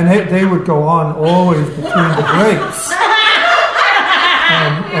sessions, and they would go on always between the breaks.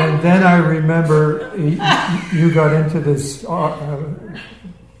 And then I remember you got into this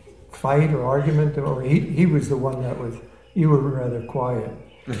fight or argument, or he was the one that was. You were rather quiet,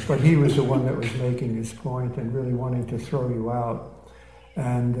 but he was the one that was making his point and really wanting to throw you out.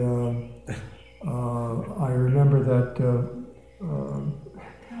 And I remember that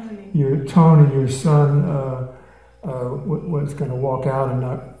Tony, your son, was going to walk out and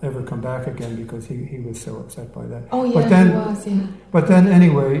not ever come back again because he was so upset by that. Oh yeah, he was. Yeah. But then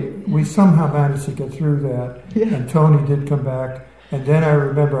anyway, we somehow managed to get through that, and Tony did come back. And then I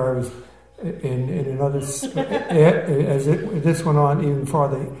remember I was. In another, this went on even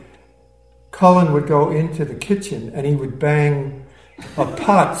farther. Cullen would go into the kitchen and he would bang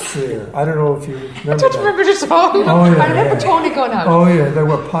pots there. I don't know if you remember. I don't remember this all. Oh, yeah, I remember Tony going out. Oh yeah, there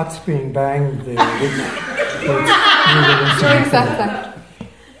were pots being banged there. During satsang.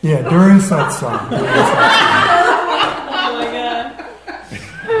 Yeah, during satsang.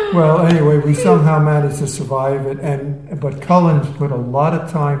 Well, anyway, we somehow managed to survive it, but Cullen put a lot of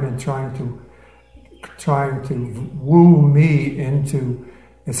time in trying to woo me into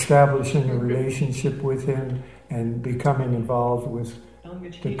establishing a relationship with him and becoming involved with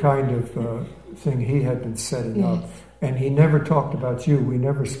the kind of thing he had been setting up. And he never talked about you. We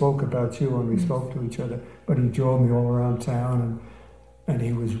never spoke about you when we spoke to each other. But he drove me all around town, and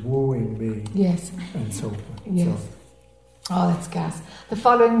he was wooing me. Yes. And so forth. Yes. So. Oh, that's gas. The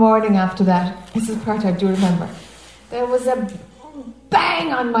following morning after that, this is the part I do remember, there was a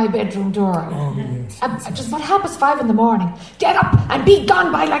bang on my bedroom door. Oh, yes. Just what happens 5 a.m? Get up and be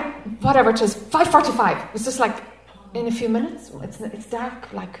gone by whatever it is, 5:45. It was just in a few minutes. It's dark,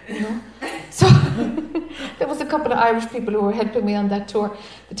 So there was a couple of Irish people who were helping me on that tour.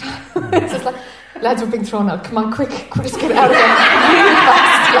 The time it's just lads were being thrown out. Come on, quick, just get out of here. Really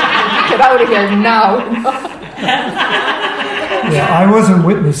fast. Get out of here now. Yeah, I wasn't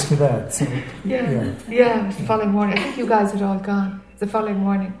witness to that. So, yeah, it was the following morning. I think you guys had all gone. The following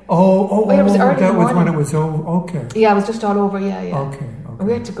morning. It was early that was when it was over. Okay. Yeah, it was just all over. Yeah. Okay.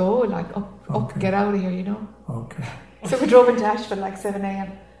 We had to go up, get out of here, Okay. So we drove into Asheville 7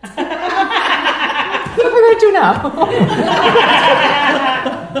 a.m. What are we going to do now?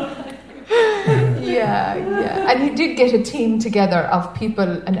 Yeah. And he did get a team together of people,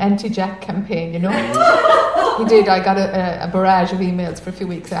 an anti-Jack campaign, He did. I got a barrage of emails for a few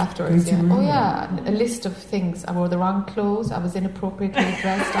weeks afterwards. Yeah. Oh, yeah. A list of things. I wore the wrong clothes. I was inappropriately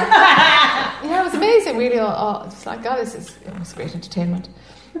dressed up. Yeah, it was amazing, really. It's it was great entertainment.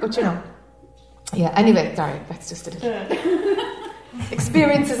 But, yeah, anyway, sorry, that's just a little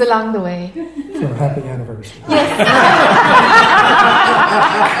experiences along the way. So happy anniversary. Yes.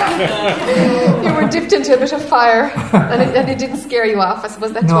 You were dipped into a bit of fire and it didn't scare you off. I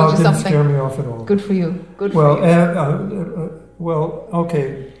suppose that told you something. No, it didn't scare me off at all. Good for you. Well,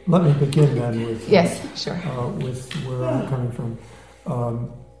 okay, let me begin then with... Yes, sure. With where I'm coming from.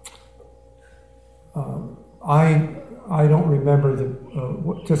 I don't remember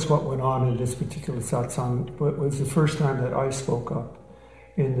just what went on in this particular satsang, but it was the first time that I spoke up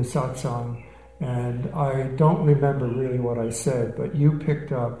in the satsang, and I don't remember really what I said, but you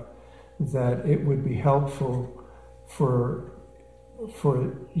picked up that it would be helpful for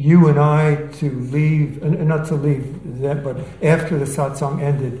you and I to leave, and not to leave that, but after the satsang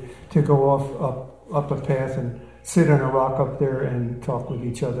ended, to go off up a path and sit on a rock up there and talk with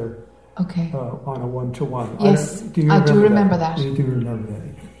each other. Okay. On a one-to-one. Yes, I do remember that. You do remember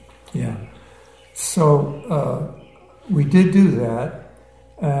that. Yeah. So we did do that,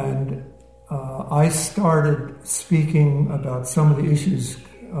 and I started speaking about some of the issues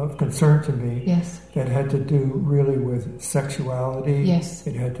of concern to me. Yes. That had to do really with sexuality. Yes.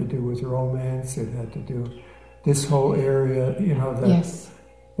 It had to do with romance. It had to do this whole area.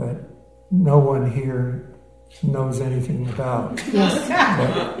 That no one here knows anything about. Yes.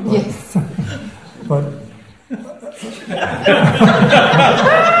 Yes. But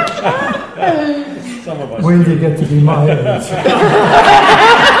Wait till you get to be my age.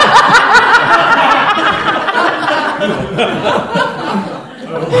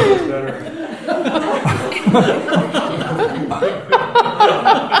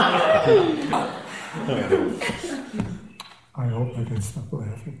 I hope I can stop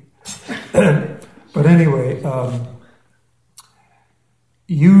laughing. But anyway,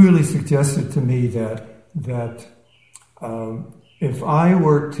 you really suggested to me that if I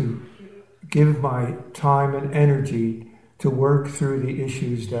were to give my time and energy to work through the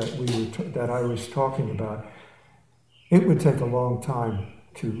issues that I was talking about, it would take a long time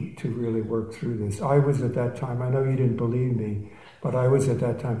to really work through this. I was at that time, I know you didn't believe me, but I was at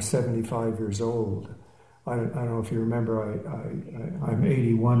that time 75 years old. I don't know if you remember, I'm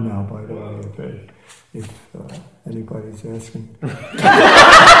 81 now, by the way, if anybody's asking.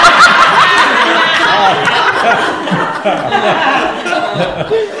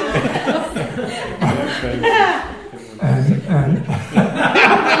 and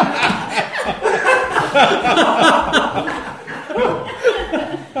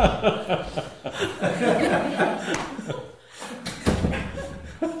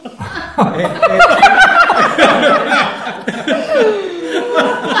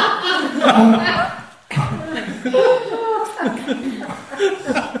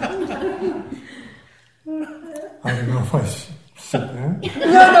I don't know if I should sit there.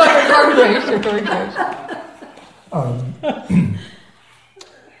 No, you're going great.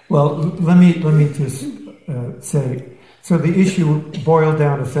 Well, let me just say, so the issue boiled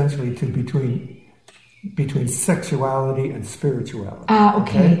down essentially to between sexuality and spirituality.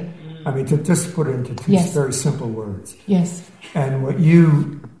 Okay. I mean, to just put it into two very simple words. Yes. And what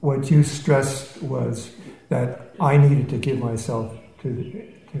you stressed was that I needed to give myself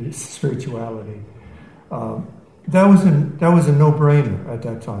to spirituality. That was a no-brainer at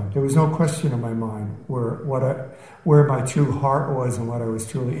that time. There was no question in my mind where my true heart was and what I was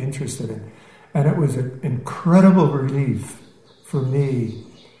truly interested in. And it was an incredible relief for me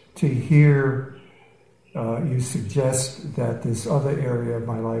to hear you suggest that this other area of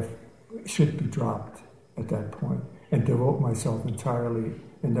my life should be dropped at that point and devote myself entirely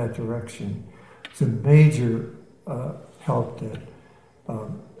in that direction. It's a major help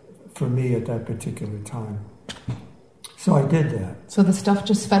for me at that particular time. So I did that. So the stuff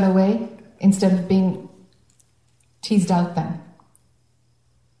just fell away instead of being teased out then?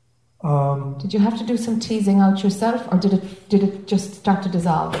 Did you have to do some teasing out yourself, or did it just start to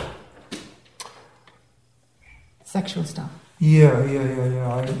dissolve? Sexual stuff. Yeah.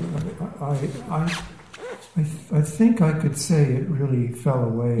 I think I could say it really fell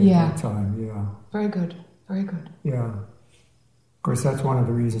away at that time. Yeah. Very good. Yeah. Of course, that's one of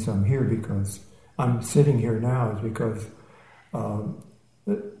the reasons I'm here, because I'm sitting here now is because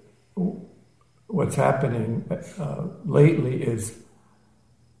what's happening lately is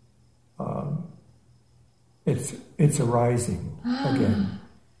it's arising again.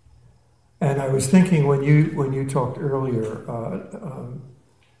 And I was thinking when you talked earlier,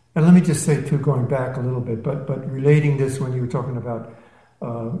 and let me just say too, going back a little bit, but relating this when you were talking about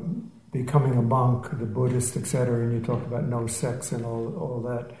becoming a monk, the Buddhist, etc., and you talked about no sex and all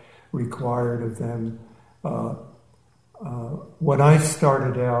that required of them. When I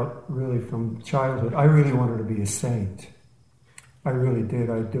started out, really from childhood, I really wanted to be a saint. I really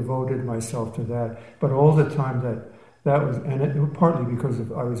did. I devoted myself to that. But all the time that was, and it was partly because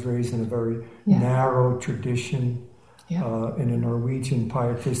I was raised in a very narrow tradition, in a Norwegian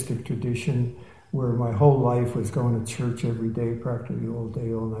pietistic tradition, where my whole life was going to church every day, practically all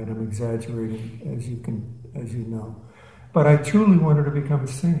day, all night. I'm exaggerating, as you know. But I truly wanted to become a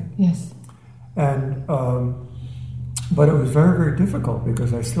saint. Yes. And but it was very, very difficult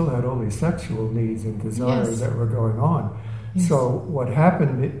because I still had all these sexual needs and desires that were going on. Yes. So what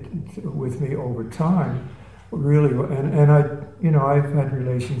happened with me over time, really, and I've had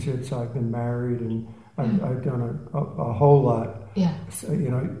relationships, I've been married, and I've done a whole lot. Yeah. So,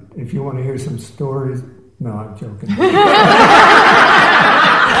 if you want to hear some stories, no, I'm joking.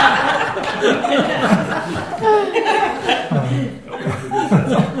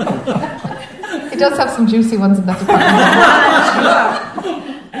 He does have some juicy ones in that department.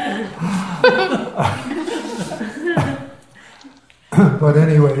 But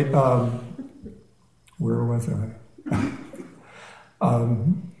anyway, where was I?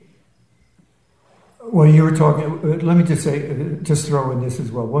 Well, you were talking, let me just say, just throw in this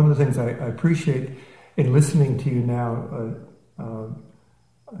as well. One of the things I appreciate in listening to you now,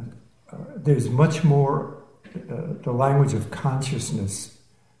 there's much more, the language of consciousness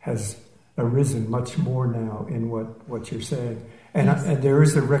has arisen much more now in what you're saying. And, and there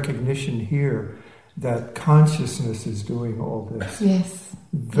is a recognition here that consciousness is doing all this. Yes.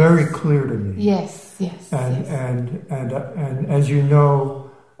 Very clear to me. Yes, yes. And as you know,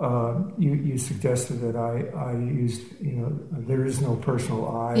 you suggested that I used, there is no personal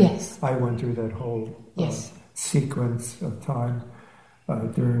I. Yes. I went through that whole sequence of time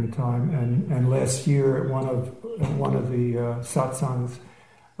during the time, and last year at one of the satsangs,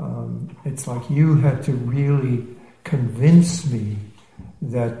 it's like you had to really convince me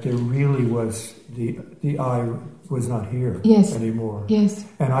that there really was the I was not here anymore. Yes.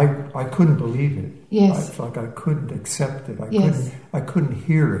 And I couldn't believe it. Yes. It's like I couldn't accept it. I couldn't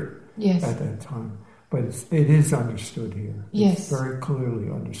hear it at that time. But it is understood here. Yes. It's very clearly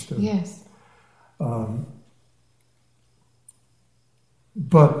understood. Yes.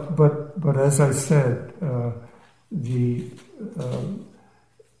 But as I said,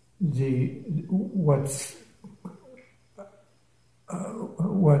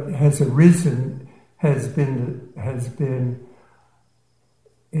 what has arisen has been.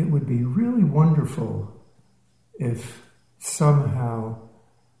 It would be really wonderful if somehow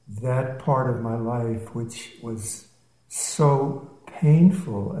that part of my life, which was so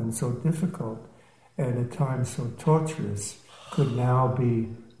painful and so difficult, and at times so torturous, could now be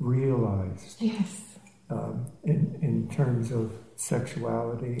realized. Yes. In terms of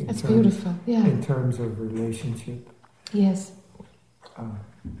sexuality. That's beautiful. Yeah. In terms of relationship. Yes.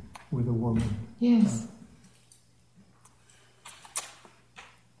 With a woman. Yes.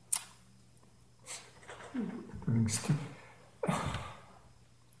 Brings to.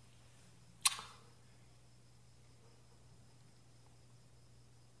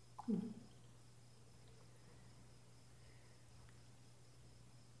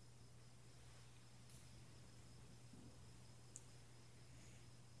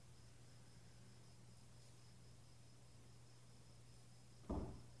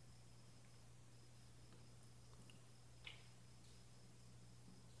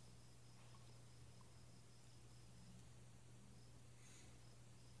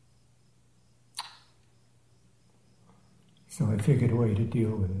 So I figured a way to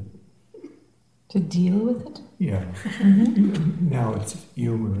deal with it. To deal with it? Yeah. Mm-hmm. Now it's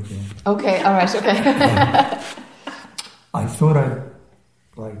humor again. Okay, all right, okay. I thought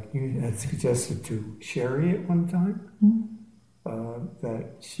you had suggested to Sherry at one time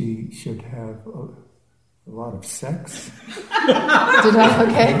that she should have a lot of sex. Did I?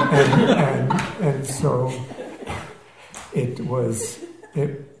 Okay. And so it was,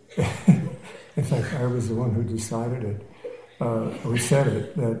 in fact, I was the one who decided it. We said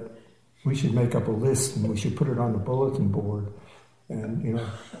it, that we should make up a list and we should put it on the bulletin board and,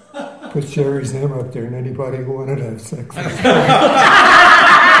 put Sherry's name up there and anybody who wanted to have sex with her.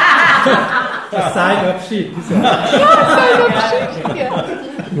 A sign-up sheet, you said. Sign-up sheet, yeah.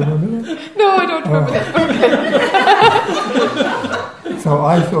 You remember that? No, I don't remember that. Okay. So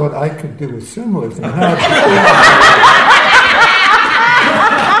I thought I could do a similar thing.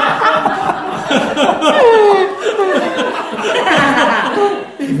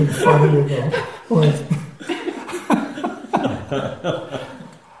 Even funnier though was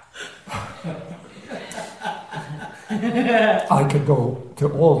I could go to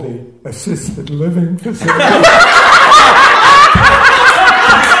all the assisted living facilities.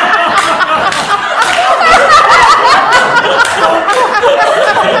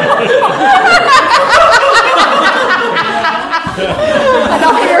 And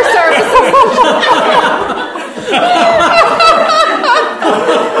offer your services.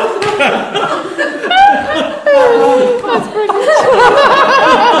 That's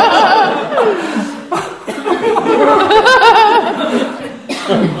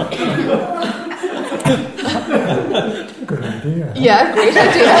Good idea. Yeah, great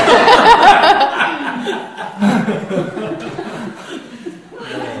idea.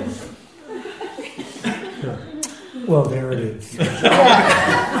 Well, there it is.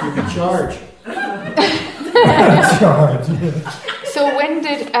 Yeah. You can charge. Charge. Yeah. So when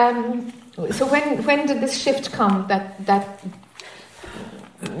did this shift come? That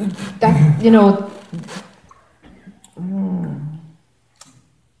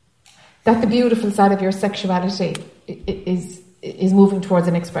the beautiful side of your sexuality is moving towards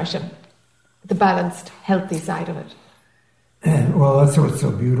an expression, the balanced, healthy side of it. Well, that's what's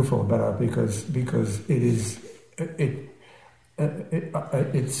so beautiful about it, because it is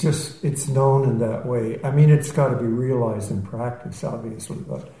it's known in that way. I mean, it's got to be realized in practice, obviously,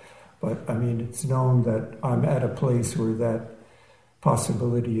 but I mean, it's known that I'm at a place where that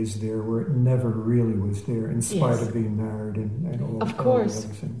possibility is there, where it never really was there, in spite of being married and all, of course, all the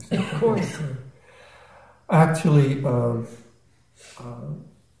other things. Of course. Actually,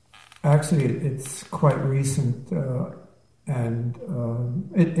 Actually, it's quite recent, and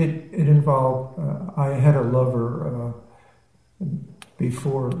it involved. I had a lover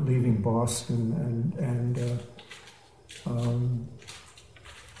before leaving Boston, and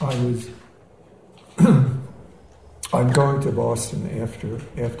I was. I'm going to Boston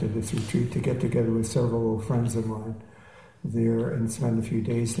after this retreat to get together with several old friends of mine there and spend a few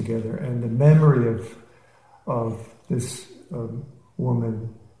days together. And the memory of this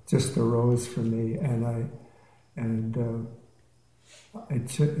woman just arose for me, and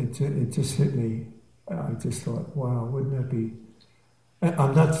it just hit me. I just thought, wow, wouldn't that be?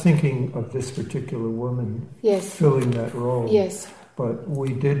 I'm not thinking of this particular woman filling that role. Yes. But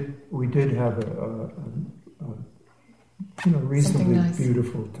we did have a reasonably nice.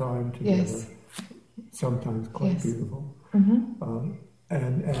 Beautiful time together. Yes. Sometimes quite beautiful. Mm-hmm.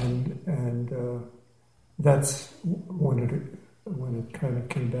 And that's when it kind of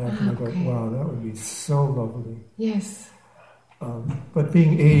came back, and I thought, wow, that would be so lovely. Yes. But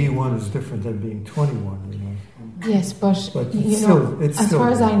being 81 is different than being 21, you know. Yes, but as far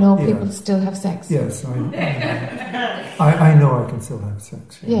as I know, people still have sex. Yes, I know I can still have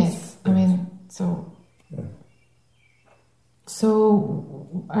sex. Yes. I mean, so. Yeah.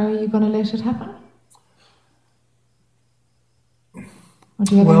 So, are you going to let it happen? Or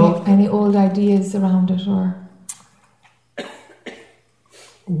do you have any old ideas around it, or?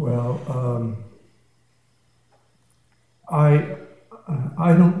 Well, I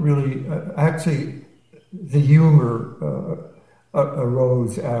don't really actually. The humor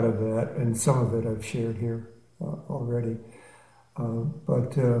arose out of that, and some of it I've shared here already.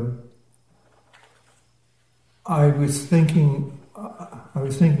 But I was thinking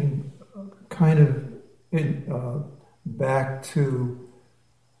kind of back to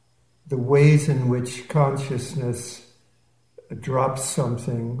the ways in which consciousness drops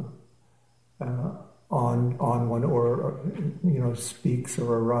something on one, or speaks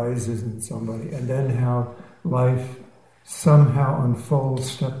or arises in somebody, and then how life somehow unfolds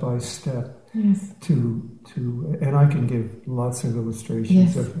step by step. Yes. And I can give lots of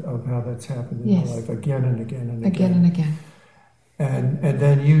illustrations of how that's happened in my life again and again and again. Again and again. And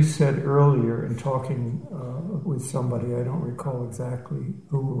then you said earlier in talking with somebody, I don't recall exactly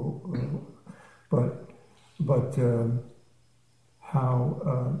who, but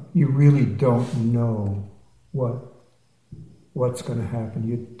how you really don't know what's going to happen.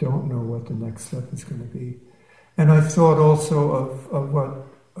 You don't know what the next step is going to be. And I thought also of what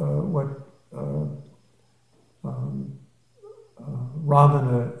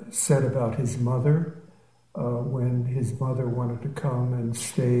Ramana said about his mother when his mother wanted to come and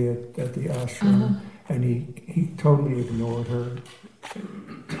stay at the ashram, and he totally ignored her,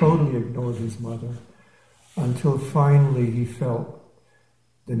 totally ignored his mother, until finally he felt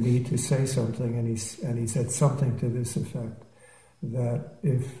the need to say something, and he said something to this effect, that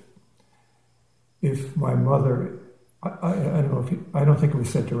if my mother, I don't know I don't think it was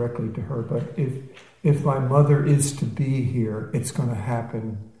said directly to her, but if my mother is to be here, it's going to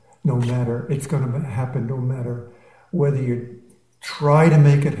happen no matter whether you try to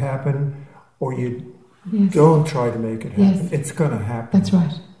make it happen or you don't try to make it happen. Yes. It's going to happen. That's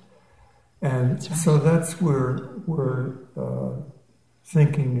right. And so that's where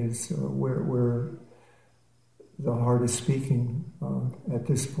thinking is where the heart is speaking at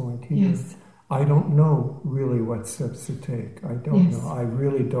this point here. Yes. I don't know really what steps to take. I don't know. I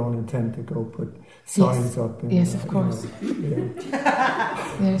really don't intend to go put signs up. Yes, of course.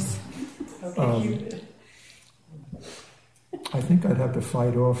 Yes. I think I'd have to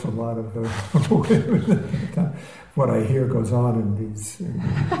fight off a lot of what I hear goes on in these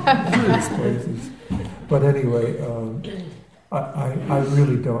places. But anyway, I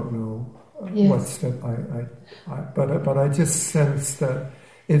really don't know what step but I just sense that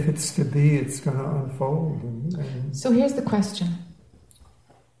if it's to be, it's going to unfold. So here's the question: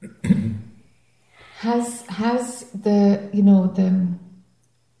 Has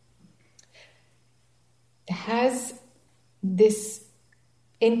this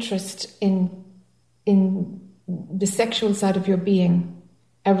interest in the sexual side of your being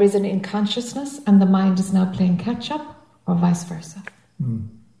arisen in consciousness, and the mind is now playing catch up, or vice versa?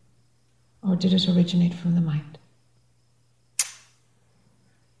 Or did it originate from the mind?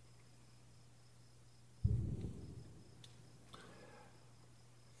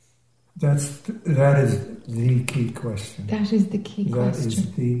 That is the key question. That is the key question. That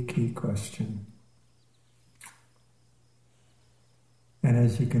is the key question. And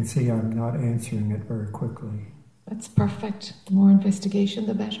as you can see, I'm not answering it very quickly. That's perfect. The more investigation,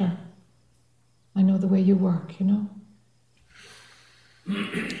 the better. I know the way you work,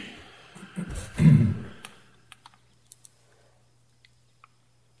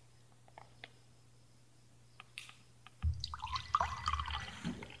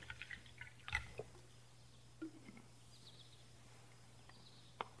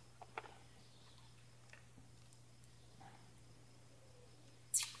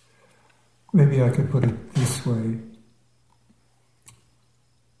 maybe I could put it this way.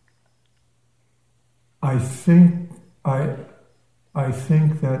 I think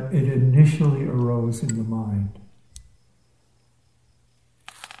that it initially arose in the mind,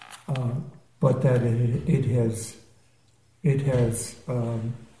 but that it has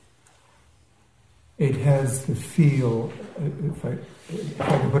the feel, if I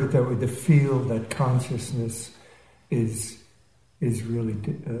can put it that way, the feel that consciousness is really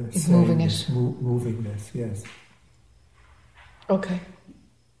moving it. Moving this, yes. Okay.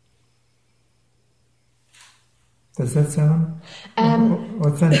 Does that sound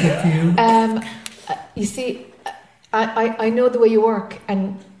authentic to you? You see, I know the way you work,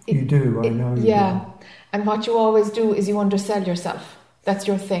 and you do. I know you do. And what you always do is you undersell yourself. That's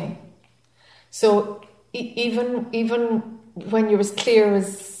your thing. So even when you're as clear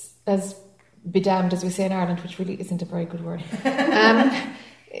as bedamned, as we say in Ireland, which really isn't a very good word,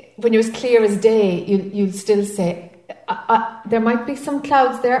 when you're as clear as day, you'll still say, there might be some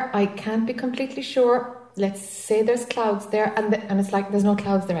clouds there. I can't be completely sure. Let's say there's clouds there, and it's like there's no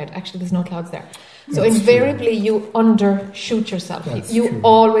clouds there. Actually, there's no clouds there. So that's invariably true. You undershoot yourself. You true.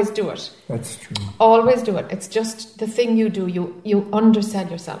 Always do it. That's true. Always do it. It's just the thing you do. You undersell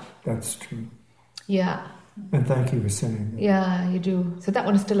yourself. That's true. Yeah. And thank you for saying that. Yeah, you do. So that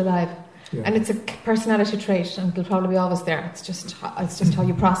one is still alive. Yeah. And it's a personality trait, and it'll probably be always there. It's just how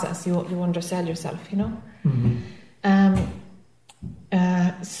you process. You undersell yourself, you know. Mm-hmm.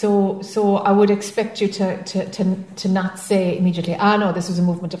 So I would expect you to not say immediately, no, this was a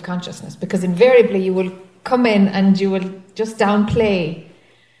movement of consciousness, because invariably you will come in and you will just downplay,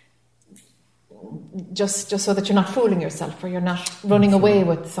 just so that you're not fooling yourself, or you're not running away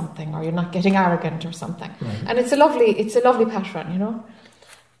with something, or you're not getting arrogant or something. Right. And it's a lovely pattern, you know.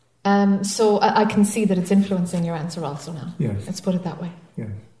 So I can see that it's influencing your answer also now. Yes. Let's put it that way. Yes.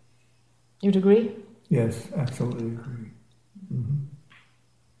 You'd agree? Yes, absolutely agree. Mm-hmm.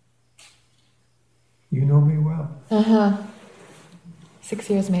 You know me well. 6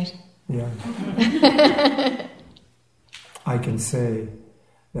 years, mate. Yeah. I can say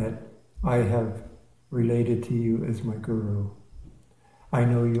that I have related to you as my guru. I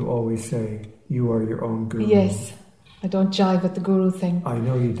know you always say you are your own guru. Yes. I don't jive with the guru thing. I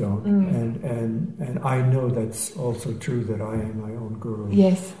know you don't. And I know that's also true, that I am my own guru.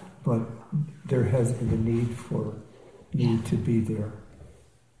 Yes. But there has been a need for you to be there.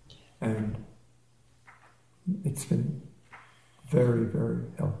 And it's been very, very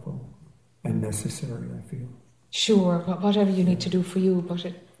helpful and necessary, I feel. Sure, whatever you need to do for you, but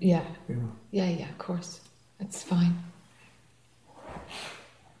yeah, of course. That's fine.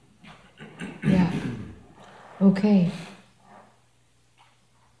 Yeah. Okay.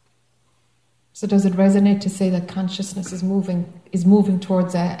 So does it resonate to say that consciousness is moving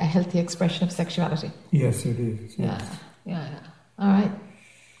towards a healthy expression of sexuality? Yes, it is. Yes. Yeah. All right.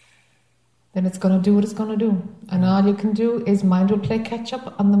 Then it's going to do what it's going to do. And all you can do is mind will play catch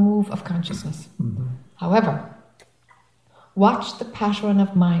up on the move of consciousness. Mm-hmm. However, watch the pattern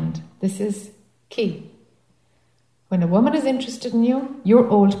of mind. This is key. When a woman is interested in you, your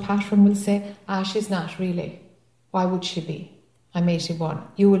old pattern will say, she's not really. Why would she be? I'm 81.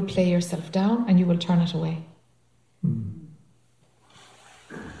 You will play yourself down and you will turn it away. Mm.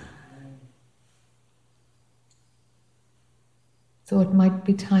 So it might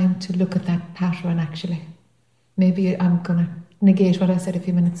be time to look at that pattern, actually. Maybe I'm going to negate what I said a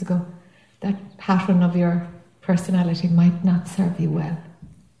few minutes ago. That pattern of your personality might not serve you well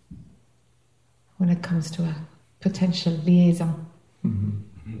when it comes to a potential liaison. Mm-hmm.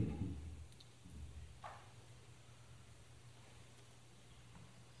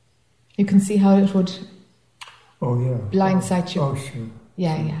 You can see how it would blindside you. Oh, sure.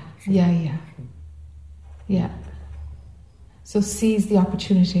 Yeah. So seize the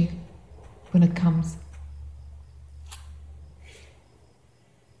opportunity when it comes.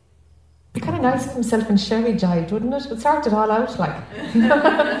 It'd be kind of nice if himself and Sherry jived, wouldn't it? It would sort it all out, like.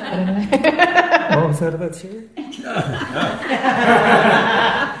 What was that about Sherry?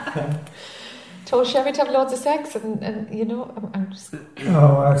 Told Sherry to have loads of sex, and you know, I'm just.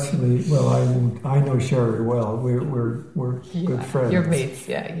 Oh, actually, well, I know Sherry well. We're good friends. You're mates,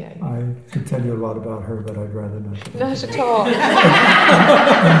 yeah. I could tell you a lot about her, but I'd rather not. Not at all.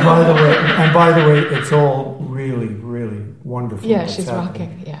 and by the way, it's all really, really wonderful. Yeah, she's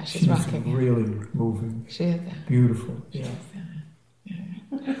rocking. Yeah, she's rocking. Really moving. She is. Yeah. Beautiful. Yeah.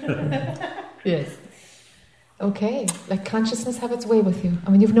 Yes. Okay, let consciousness have its way with you.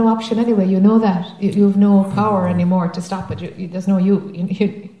 I mean, you've no option anyway. You know that. You have no power anymore to stop it. There's no you. I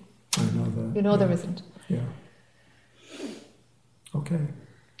know that. You know there isn't. Yeah. Okay.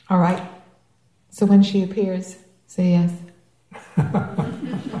 All right. So when she appears, say yes.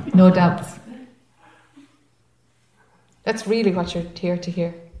 No doubts. That's really what you're here to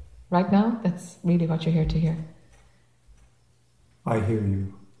hear. Right now, that's really what you're here to hear. I hear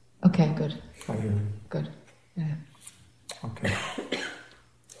you. Okay, good. I hear you. Good. Yeah. Okay.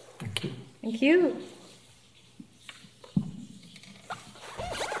 Thank you. Thank you.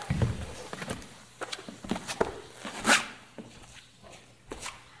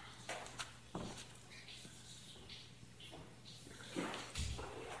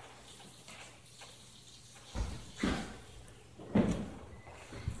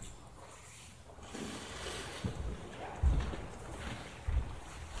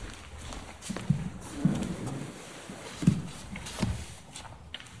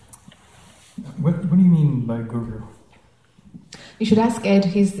 What do you mean by guru? You should ask Ed.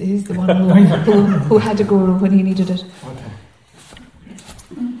 He's the one who had a guru when he needed it. Okay.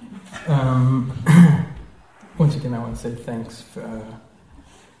 Once again, I want to say thanks for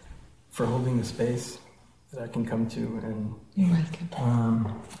holding the space that I can come to, and you're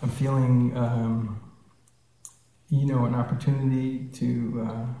welcome. I'm feeling, an opportunity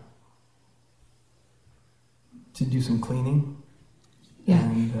to do some cleaning. Yeah.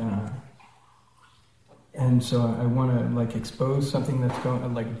 And so I want to expose something that's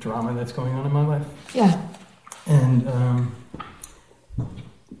going, like drama that's going on in my life. Yeah. And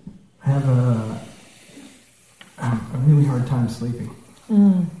I have a really hard time sleeping.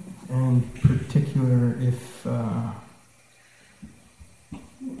 Mm. And in particular if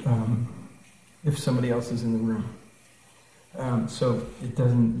somebody else is in the room. So it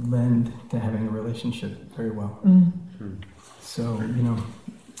doesn't lend to having a relationship very well. Mm. So,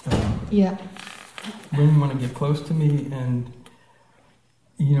 yeah. When you want to get close to me, and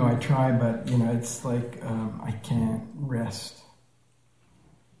I try, but it's like I can't rest.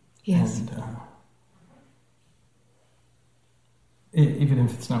 Yes. And even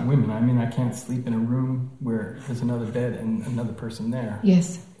if it's not women, I can't sleep in a room where there's another bed and another person there.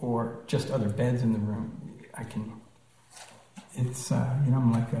 Yes. Or just other beds in the room. I can. It's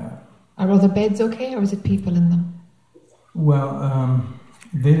I'm like a. Are other beds okay, or is it people in them? Well,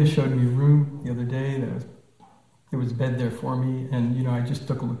 Veda showed me a room the other day. There was a bed there for me, and I just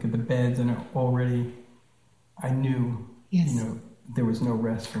took a look at the beds, and I knew, yes. There was no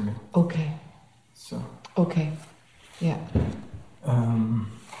rest for me. Okay. So. Okay. Yeah.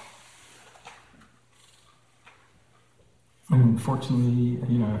 Unfortunately,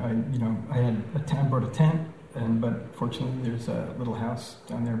 I brought a tent, but fortunately, there's a little house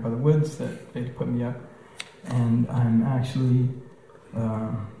down there by the woods that they put me up, and I'm actually.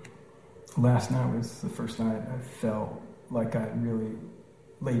 Last night was the first night I felt like I really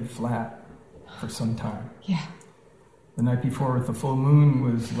laid flat for some time. Yeah. The night before with the full moon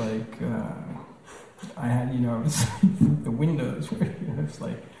was like, I had, it was like the windows where, it's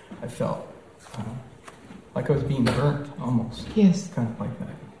like, I felt like I was being burnt almost. Yes. Kind of like that.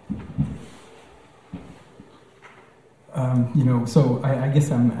 So I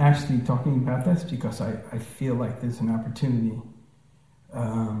guess I'm actually talking about this because I feel like there's an opportunity.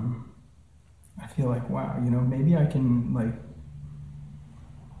 I feel like, wow, maybe I can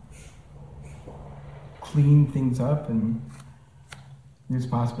clean things up, and there's a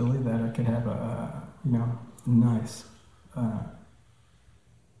possibility that I could have a nice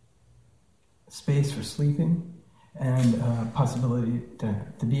space for sleeping, and a possibility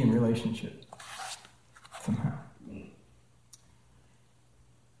to be in relationship somehow.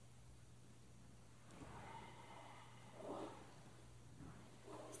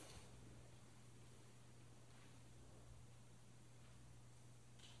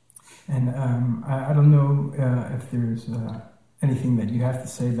 And I don't know if there's anything that you have to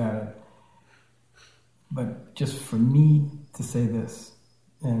say about it, but just for me to say this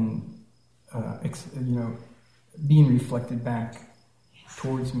and being reflected back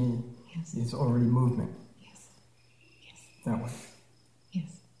towards me is already movement. Yes. Yes. That way.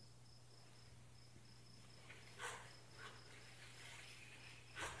 Yes.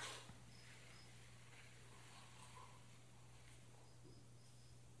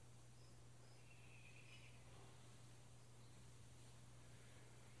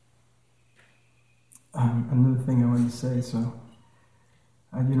 Another thing I wanted to say, so,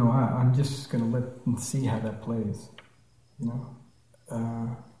 I'm just going to let and see how that plays,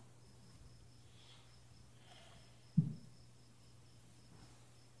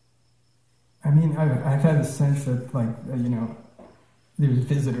 I've had a sense that, there's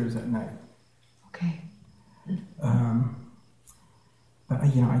visitors at night. Okay. But,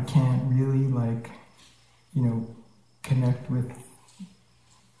 I can't really, connect with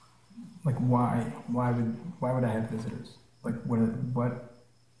like why would I have visitors? Like what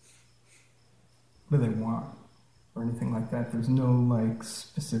do they want or anything like that? There's no like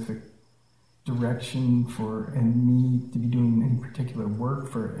specific direction for me to be doing any particular work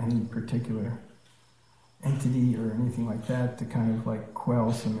for any particular entity or anything like that to kind of like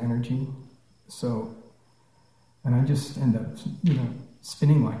quell some energy. So, and I just end up,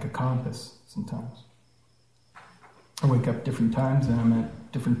 spinning like a compass sometimes. I wake up different times and I'm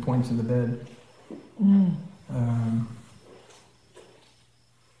at different points of the bed. And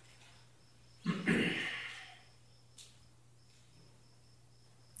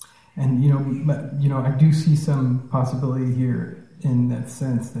I do see some possibility here in that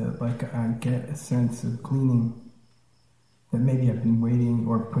sense that like I get a sense of cleaning that maybe I've been waiting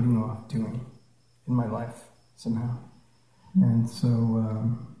or putting off doing in my life somehow. And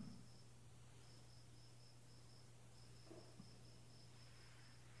so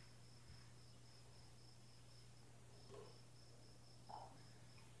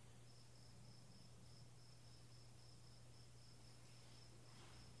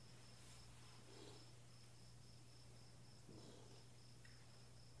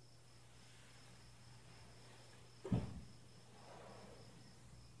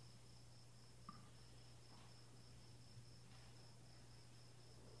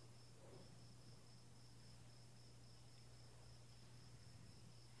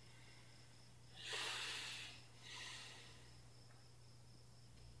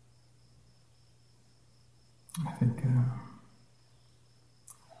I think,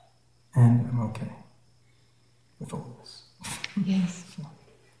 and I'm okay with all this. Yes.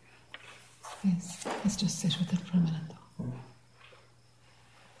 Yes. Let's just sit with it for a minute, though. Yeah.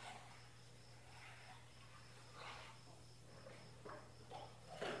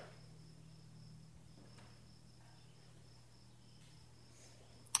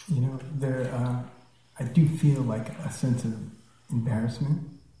 I do feel like a sense of embarrassment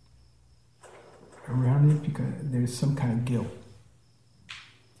around it because there's some kind of guilt.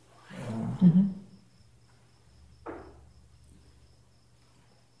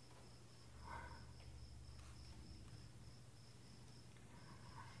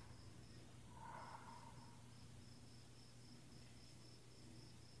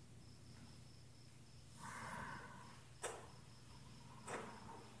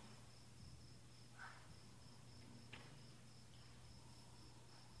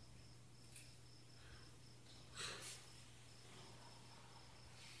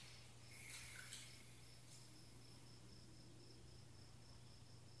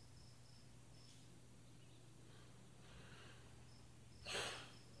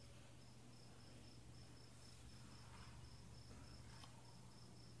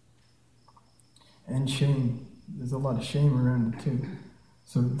 And shame. There's a lot of shame around it too.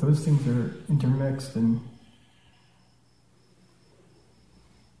 So those things are intermixed and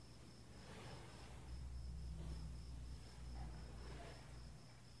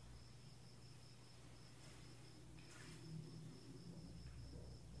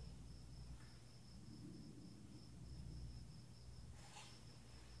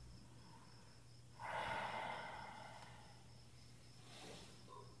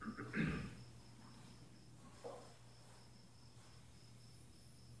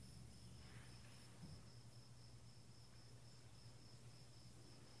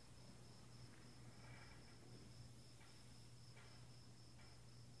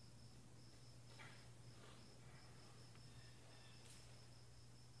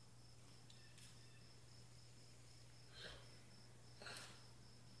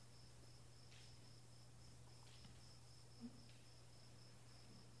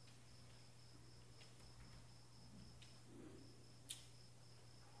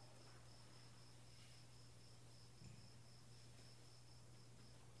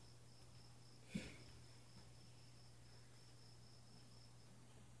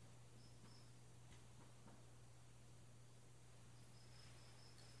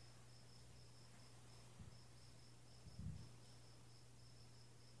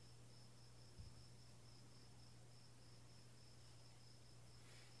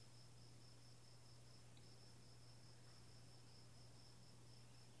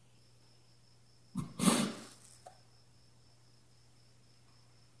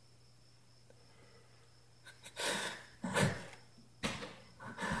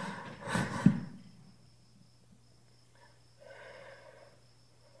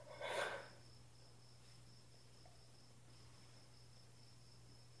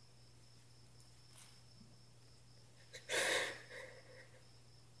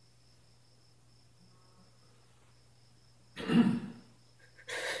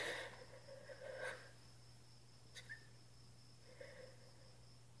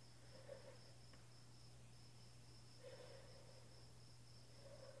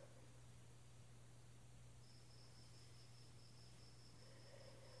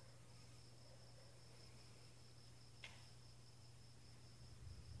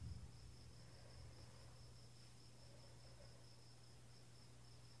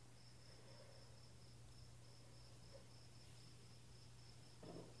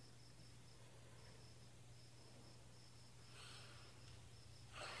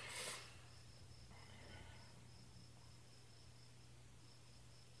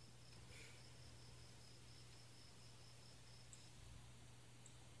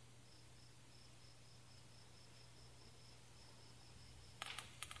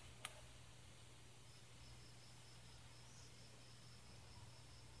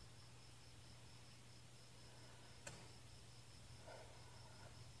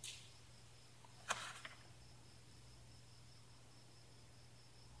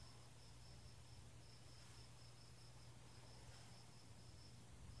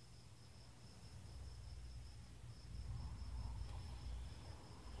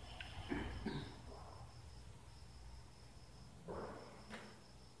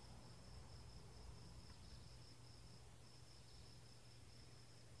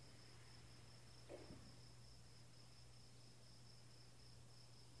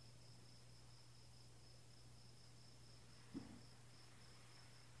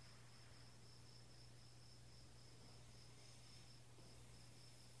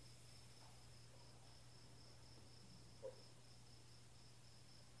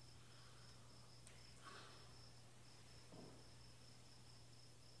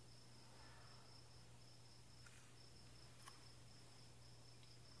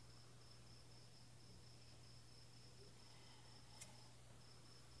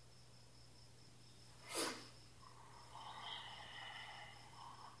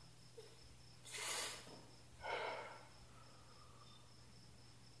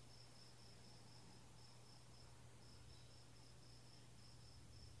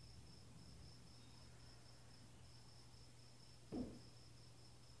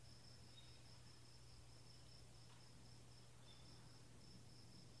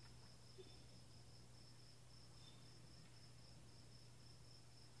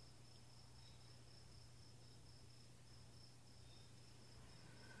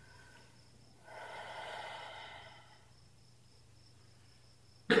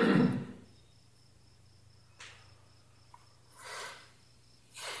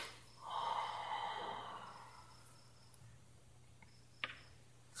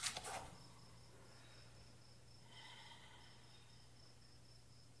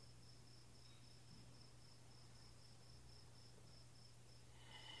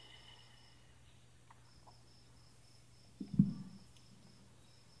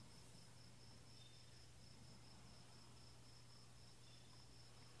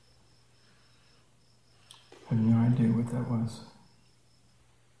I have no idea what that was.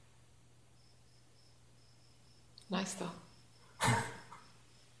 Nice though.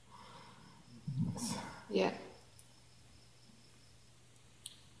 Yeah.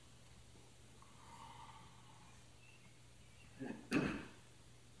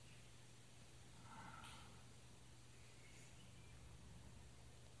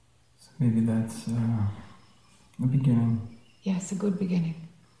 So maybe that's the beginning. Yes, a good beginning.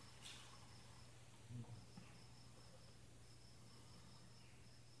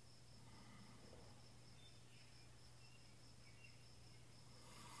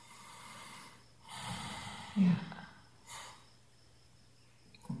 Yeah.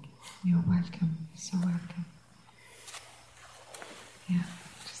 You're welcome. So welcome. Yeah,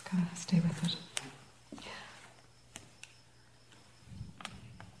 just gotta stay with it.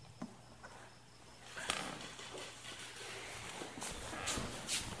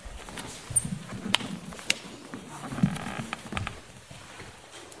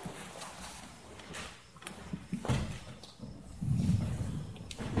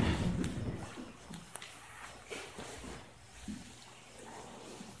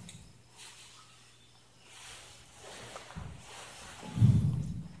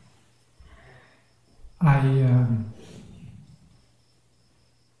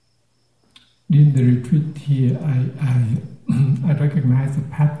 During the retreat here, I recognize a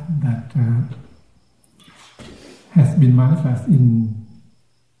pattern that has been manifest in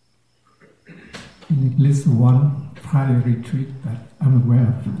at least one prior retreat that I'm aware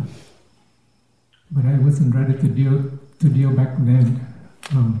of. But I wasn't ready to deal back then.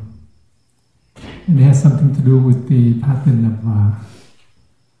 And it has something to do with the pattern of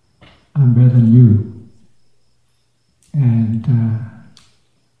I'm better than you. And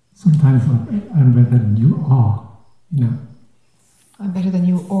sometimes I'm better than you are, you know. I'm better than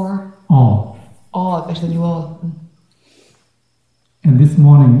you or? All. All, better than you all. And this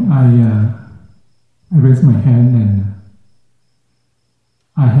morning I raised my hand and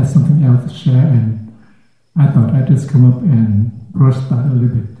I had something else to share, and I thought I'd just come up and brush that a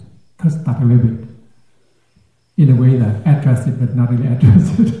little bit, touch that a little bit, in a way that addressed it but not really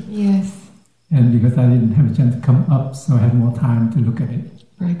addressed it. Yes. And because I didn't have a chance to come up, so I had more time to look at it.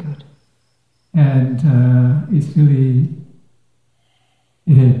 Very good. And it's really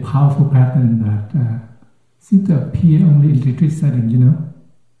a powerful pattern that seems to appear only in retreat setting, you know?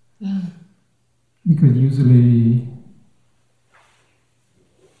 Yeah. Because usually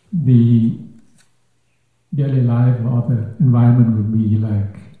the daily life or the environment would be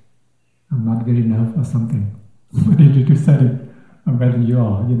like, I'm not good enough or something. But in retreat setting, I'm better than you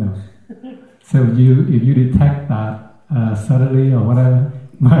are, you know? So if you detect that subtly or whatever,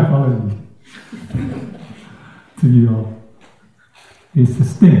 my apologies to you all. It's a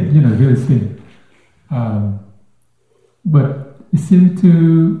sting, you know, really sting. But it seemed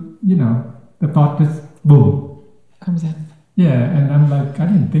to, you know, the thought just boom. Comes in. Yeah, and I'm like, I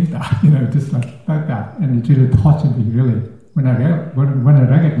didn't think that, you know, just like that. And it really tortured me, really. When I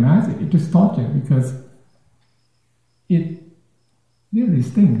recognize it, it just tortured because it really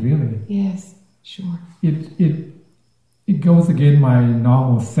stings, really. Yes, sure. It goes against my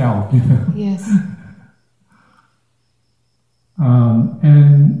normal self, you know. Yes.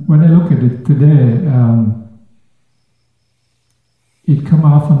 And when I look at it today, it come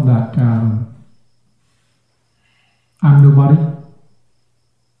out from that I'm nobody.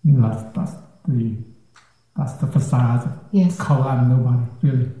 You know, that's the facade. Yes. Call I'm nobody,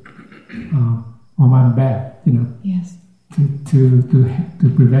 really. Or I'm bad, you know. Yes. To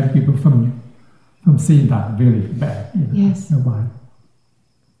prevent people from seeing that really bad. You know, yes. Nobody.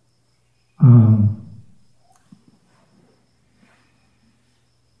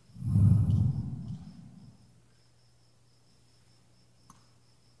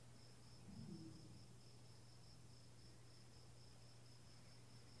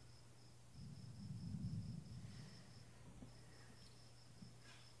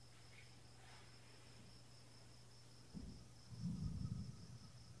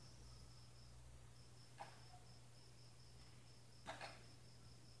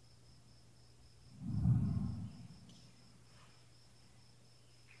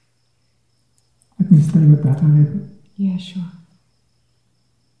 Let me stay with that a little bit. Yeah, sure.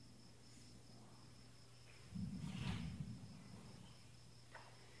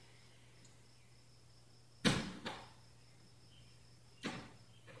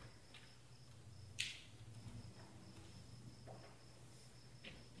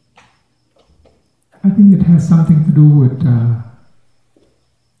 I think it has something to do with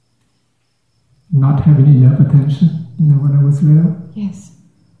not having enough attention, you know, when I was little. Yes.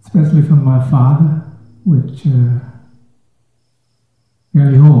 Especially from my father. which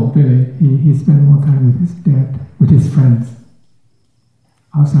really home, really. He spent more time with his dad, with his friends,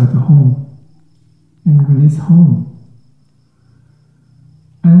 outside the home. And when he's home,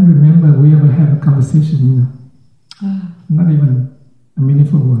 I don't remember we ever have a conversation, not even a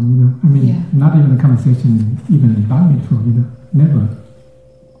meaningful one, I mean, not even a conversation even about meaningful, never.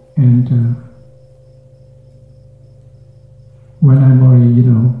 And when I'm already,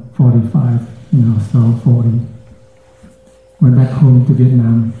 45, so 40, went back home to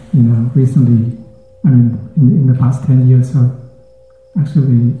Vietnam, recently, I mean, in the past 10 years, so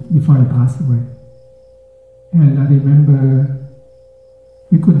actually before I passed away. And I remember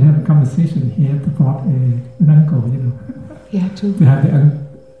we couldn't have a conversation. He had to brought an uncle, He had to?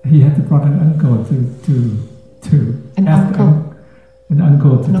 He had to brought an uncle to an uncle? An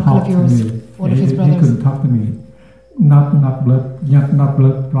uncle to talk of yours, to me. One of his brothers? He couldn't talk to me. Not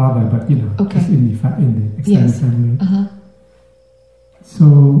blood brother, but just in the extended family. Uh-huh.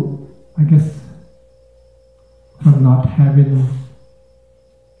 So I guess from not having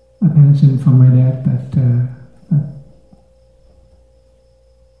attention from my dad,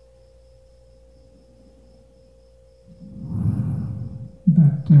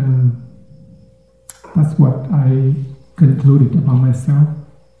 that's what I concluded about myself.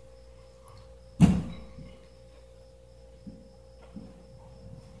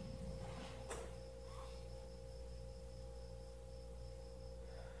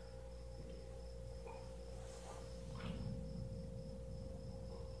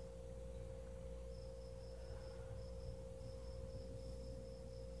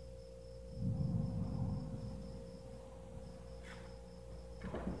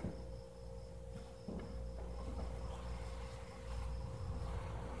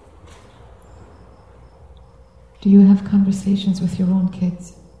 Do you have conversations with your own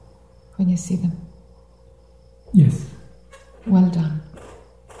kids when you see them? Yes. Well done.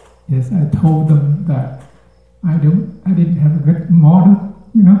 Yes, I told them that I didn't have a good model,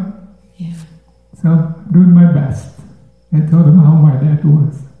 Yeah. So I'm doing my best. I told them how my dad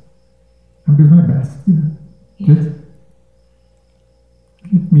was. I'm doing my best, Yeah. Just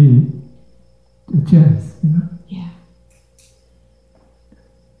give me a chance, Yeah.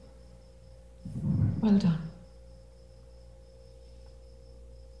 Well done.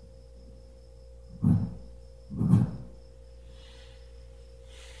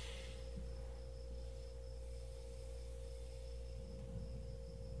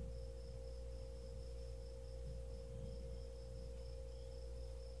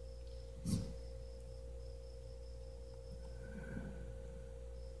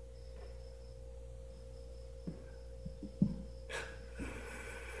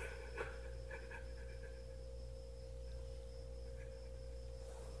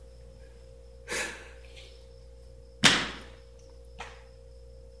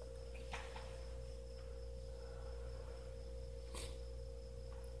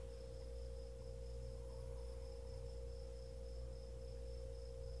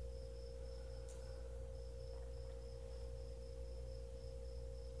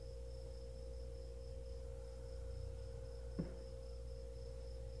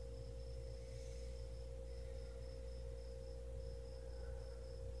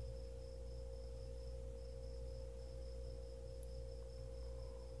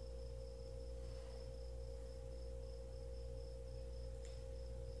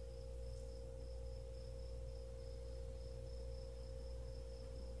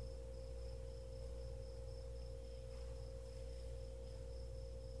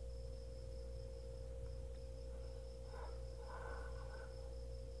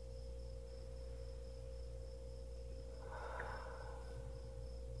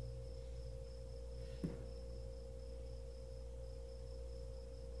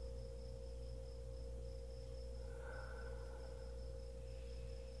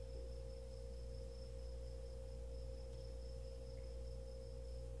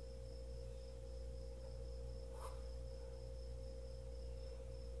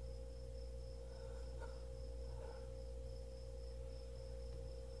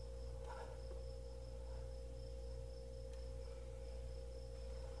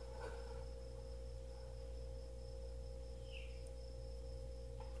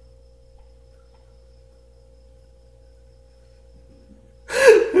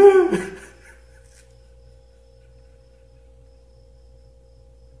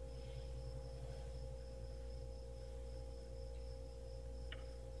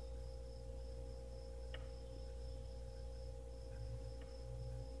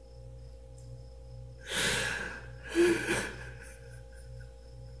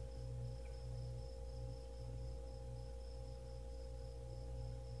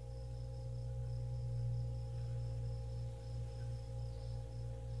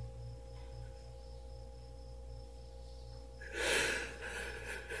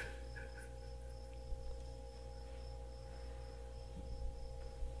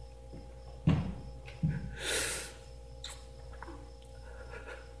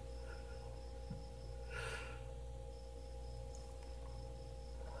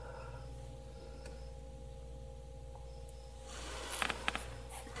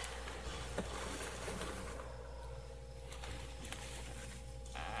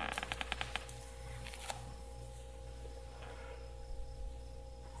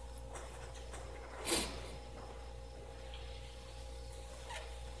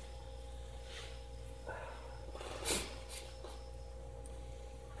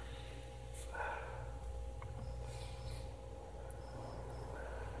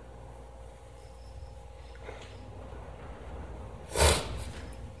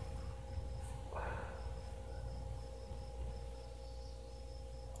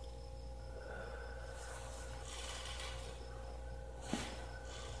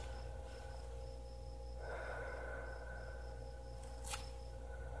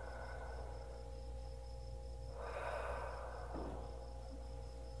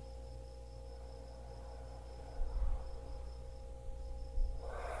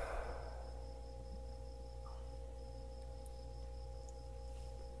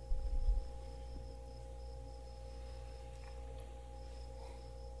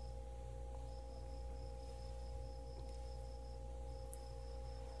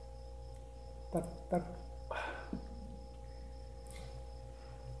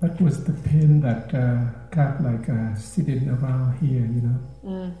 that was the pain that kept like sitting around here, you know.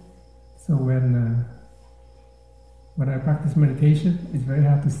 So when I practice meditation, it's very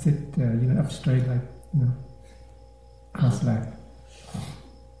hard to sit, up straight, like, cross-legged.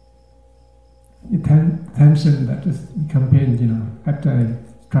 The tension that just become pain, after I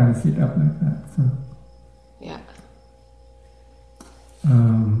try to sit up like that. So yeah.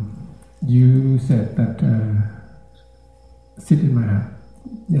 You said that sit in my heart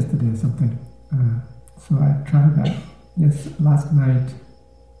yesterday or something. So I tried that. Yes, last night.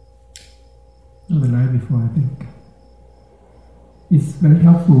 Or the night before, I think. It's very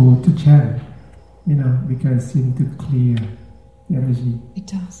helpful to chant, because it seems to clear the energy. It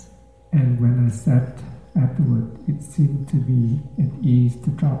does. And when I sat afterward, it seemed to be at ease to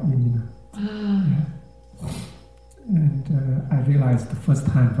drop in, Yeah. And I realized for the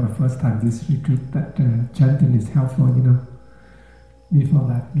first time this retreat, that chanting is helpful, Before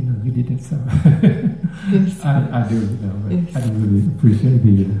that, you did it, so yes. I do, but yes. I don't really appreciate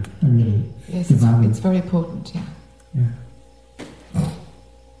the yes, it's very potent, yeah. Yeah.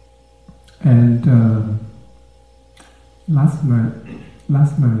 And last night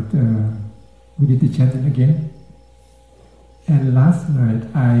we did the chanting again, and last night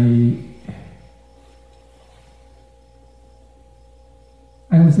I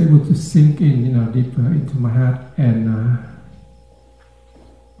was able to sink in, deeper into my heart, and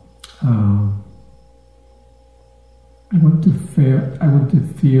I want to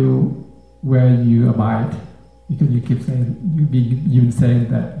feel where you abide, because you keep saying you've been saying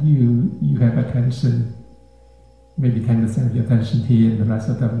that you have attention, maybe 10% of your attention here, and the rest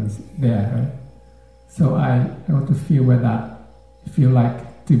of them is there, right? So I want to feel where that feel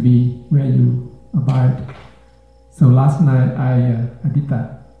like to be where you abide. So last night I did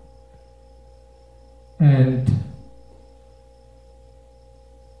that, and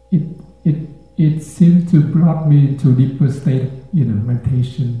it seemed to brought me to a deeper state,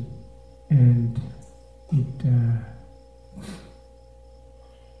 meditation, and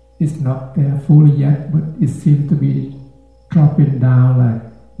it's not there fully yet, but it seemed to be dropping down like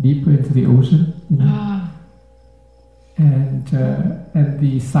deeper into the ocean, and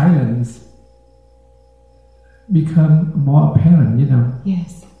the silence become more apparent,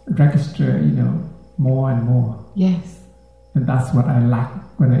 Yes. register, more and more. Yes. And that's what I lack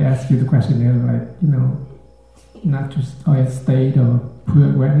when I ask you the question earlier, like, not just a state or pure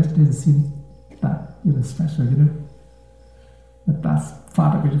awareness doesn't seem that, special, But that's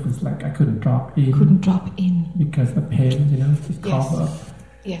part of it was like I couldn't drop in. Because the pain, is covered up.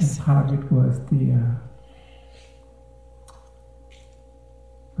 Yes. And part of it was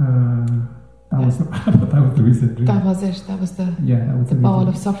that was the reason. Really. That was it. That was the ball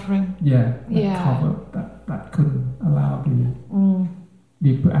of suffering. Yeah. Cover that couldn't allow the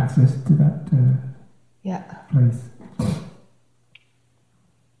deeper access to that place.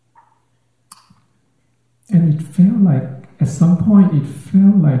 And it felt like at some point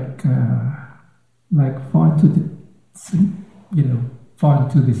like fall into the sleep, fall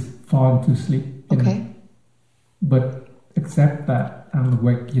into sleep. Okay. But except that I'm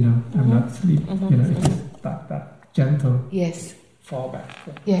awake, I'm not asleep. It's just that gentle. Yes. Fall back.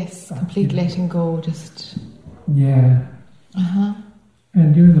 Yes. Complete letting go. Just. Yeah.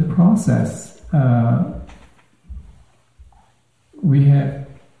 And during the process, we had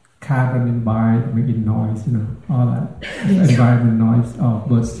car running by, making noise, all that environment noise of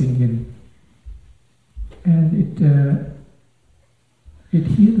birds singing, and it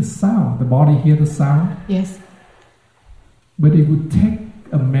hear the sound. The body hear the sound. Yes. But it would take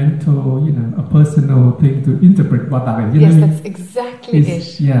a mental, a personal thing to interpret what that is. Yes, that's exactly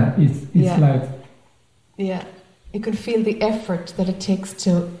it. Yeah, it's like. Yeah, you can feel the effort that it takes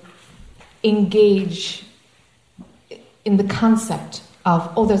to engage in the concept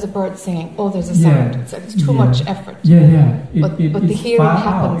of, there's a bird singing, there's a sound. It's too much effort. Yeah. But the hearing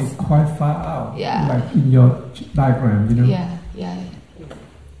happens. It's quite far out. Yeah. Like in your diagram, Yeah.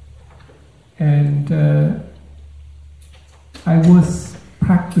 And I was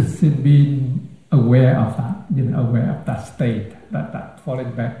practicing being aware of that, aware of that state, that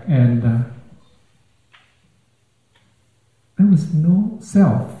falling back, and there was no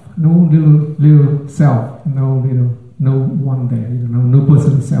self, no little self, no one there, no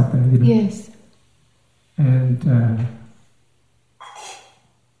personal self there, Yes. And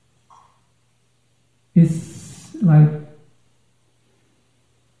it's like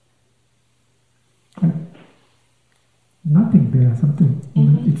nothing there, something.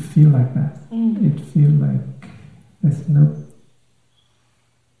 It feel like that. It feel like there's no.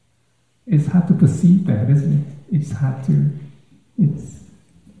 it's hard to perceive that, isn't it? It's hard to,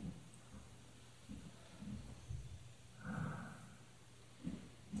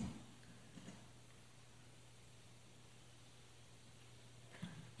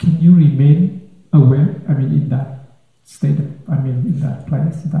 can you remain aware, in that state of, in that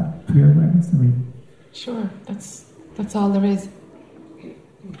place, that pure awareness, Sure, that's all there is.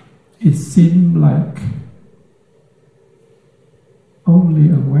 It seemed like only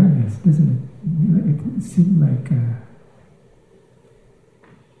awareness, doesn't it? It seemed like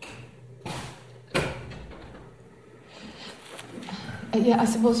I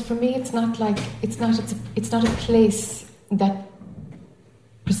suppose for me it's not a place that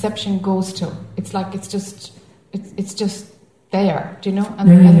perception goes to. It's like it's just there, do you know?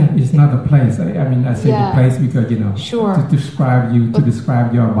 It's not a place. I say the place because sure. to describe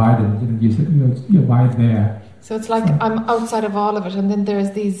your abiding. You said you abide there. So it's like I'm outside of all of it, and then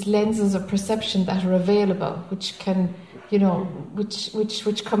there's these lenses of perception that are available, which can,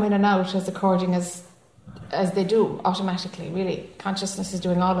 which come in and out as according as they do automatically. Really, consciousness is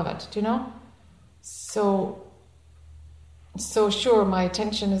doing all of it. Do you know? So sure, my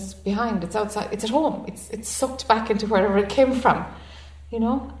attention is behind. It's outside. It's at home. It's sucked back into wherever it came from.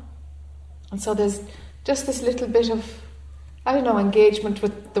 And so there's just this little bit of, engagement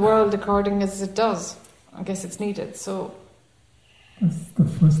with the world according as it does. I guess it's needed. So that's the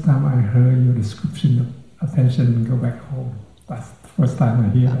first time I heard your description of attention and go back home. That's the first time I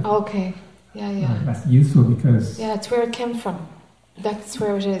hear that. Okay. Yeah. That's useful because it's where it came from. That's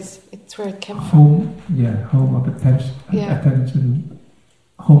where it is. It's where it came from. Home of attention. Attention.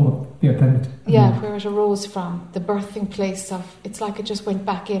 Home of the attention. Where it arose from. The birthing place of. It's like it just went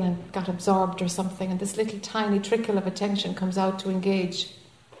back in and got absorbed or something, and this little tiny trickle of attention comes out to engage.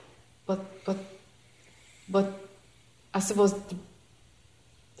 But I suppose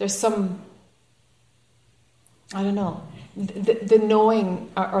there's some, I don't know, the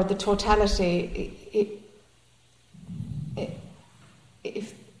knowing or the totality.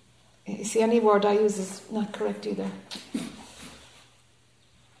 If see, any word I use is not correct either.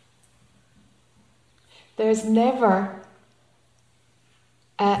 There's never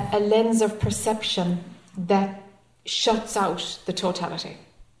a lens of perception that shuts out the totality.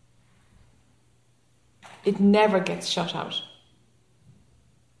 It never gets shut out.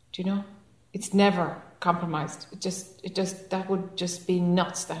 Do you know? It's never compromised. It just that would just be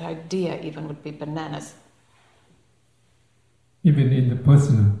nuts. That idea even would be bananas. Even in the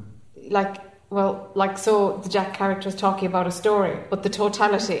personal. So the Jack character is talking about a story, but the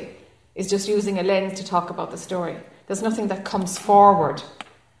totality is just using a lens to talk about the story. There's nothing that comes forward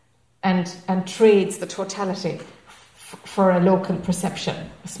and trades the totality for a local perception,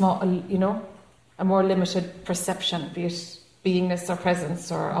 a small, a more limited perception, be it beingness or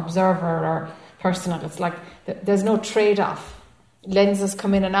presence or observer or personal. It's like there's no trade-off. Lenses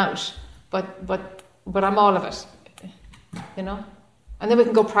come in and out, but I'm all of it, And then we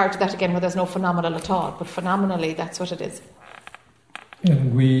can go prior to that again where there's no phenomenal at all, but phenomenally that's what it is.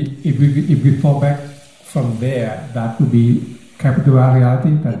 And if we fall back from there, that would be capital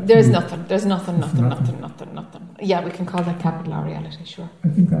reality. There's nothing. Yeah, we can call that capital reality, sure. I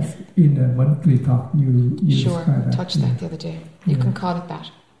think that's in a monthly talk you sure, touched that the other day. You can call it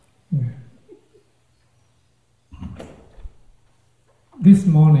that. Yeah. This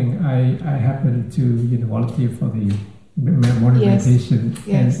morning I happened to volunteer for the morning meditation,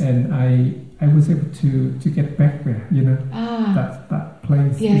 and I was able to get back there, that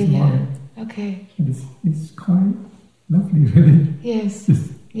place this morning. Okay. And it's quite lovely, really. Yes.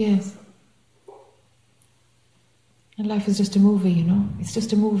 Yes. And life is just a movie, It's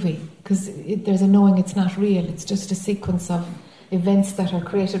just a movie because there's a knowing it's not real. It's just a sequence of events that are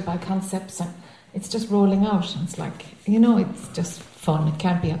created by concepts, and it's just rolling out. And it's like, it's just fun. It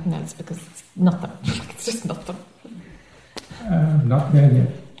can't be anything else because it's nothing. It's just nothing. Not there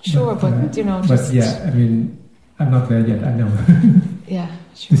yet. Sure, but But yeah, I'm not there yet. I know. Yeah,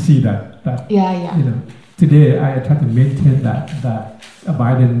 sure. To see that. Yeah. Today I try to maintain that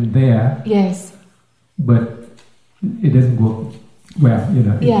abiding there. Yes. But it doesn't work well.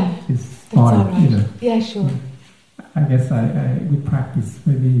 It's hard. Right. Yeah, sure. I guess we practice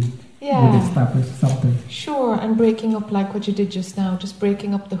maybe. Yeah. We'll establish something. Sure, and breaking up like what you did just now, just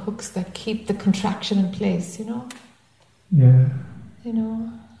breaking up the hooks that keep the contraction in place. Yeah.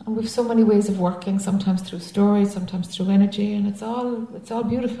 And we've so many ways of working, sometimes through stories, sometimes through energy, and it's all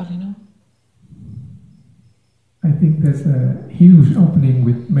beautiful, I think there's a huge opening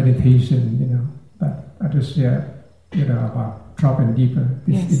with meditation, that I just share, about dropping deeper.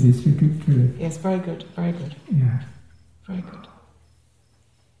 This is really. Yes, very good, very good. Yeah. Very good.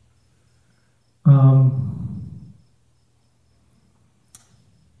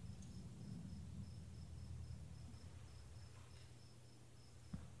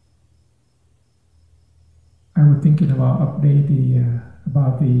 I was thinking about update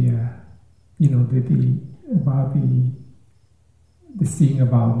the seeing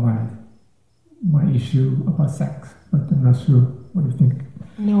about my issue about sex, but I'm not sure. What do you think?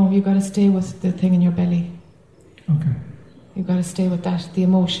 No, you've got to stay with the thing in your belly. Okay. You've got to stay with that, the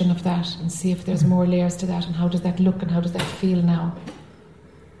emotion of that, and see if there's more layers to that, and how does that look, and how does that feel now?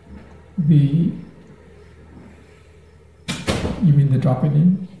 You mean the dropping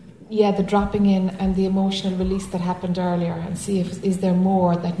in? Yeah, the dropping in and the emotional release that happened earlier, and see if is there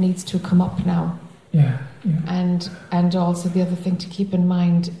more that needs to come up now. Yeah. And also the other thing to keep in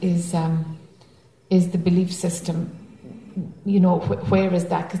mind is the belief system. You know, where is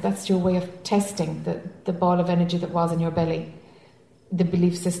that? Because that's your way of testing the ball of energy that was in your belly. The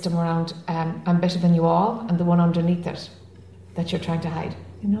belief system around I'm better than you all, and the one underneath it that you're trying to hide.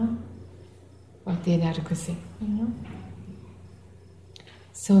 You know, or the inadequacy. You know.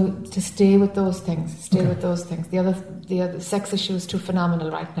 So to stay with those things, with those things. The other sex issue is too phenomenal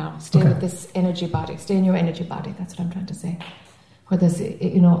right now. Stay with this energy body. Stay in your energy body. That's what I'm trying to say. Where there's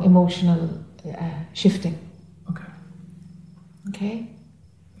emotional shifting. Okay.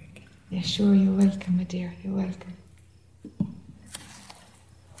 Thank you. Yeah, sure. You're welcome, my dear. You're welcome.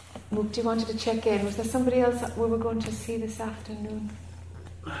 Mukti wanted to check in. Was there somebody else we were going to see this afternoon?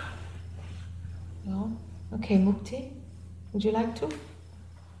 No. Okay, Mukti. Would you like to?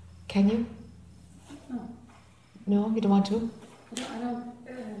 Can you? No. No, you don't want to? I don't.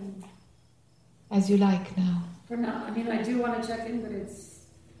 As you like now. For now, I mean, I do want to check in, but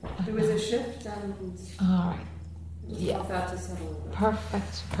there was a shift and. All right. Yeah. Want that to settle.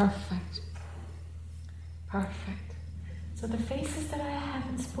 Perfect. So the faces that I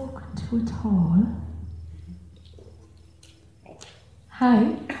haven't spoken to at all.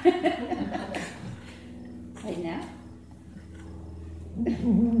 Hi. Right now.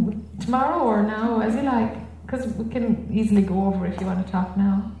 Tomorrow or now, as you like, because we can easily go over if you want to talk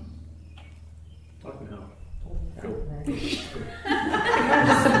now. Talk now. I'm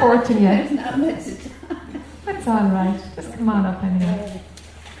just supporting you. That's all right. Just come on up anyway.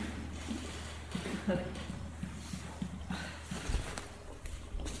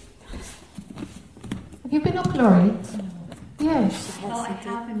 Have you been up, Laurie? Yes. Well, I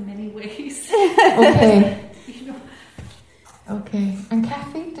have in many ways. Okay. Okay. And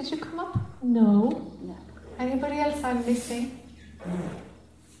Kathy, did you come up? No. Anybody else I'm missing?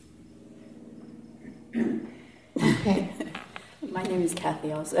 Okay. My name is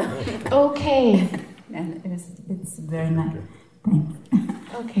Kathy also. Okay. And it's very nice. Thanks.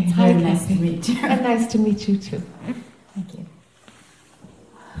 Okay. It's Hi, very nice Kathy. to meet you. And nice to meet you too. Thank you.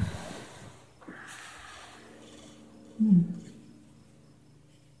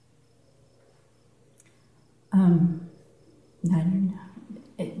 I don't know.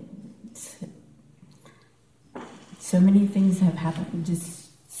 So many things have happened, just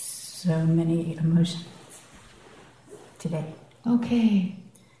so many emotions today. Okay.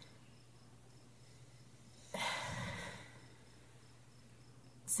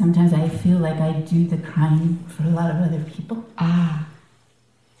 Sometimes I feel like I do the crying for a lot of other people.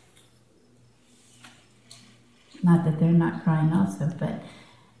 Not that they're not crying also, but,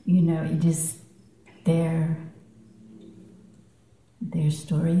 it just, their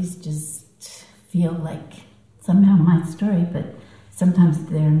stories just feel like somehow my story, but sometimes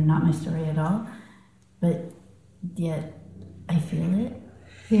they're not my story at all. But yet I feel it.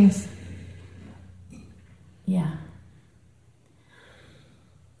 Yes. Yeah.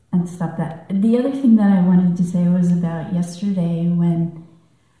 And stop that. The other thing that I wanted to say was about yesterday when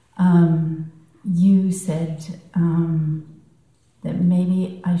you said that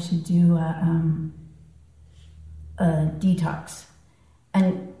maybe I should do a detox.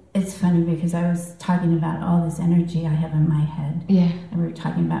 And it's funny because I was talking about all this energy I have in my head. Yeah. And we were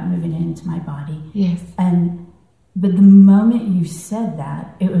talking about moving it into my body. Yes. But the moment you said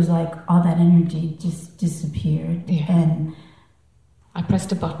that, it was like all that energy just disappeared. Yeah. And I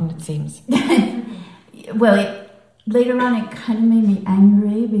pressed a button, it seems. Well, later on it kind of made me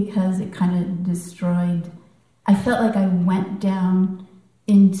angry because it kind of destroyed. I felt like I went down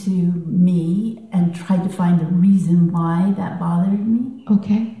into me and tried to find a reason why that bothered me.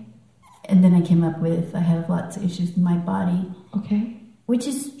 Okay. And then I came up with, I have lots of issues in my body. Okay. Which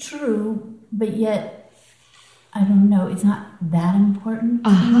is true, but yet, I don't know, it's not that important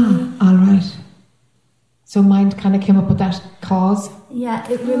to me. All right. So mind kind of came up with that cause? Yeah,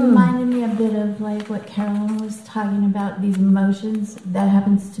 it reminded me a bit of like what Carolyn was talking about, these emotions. That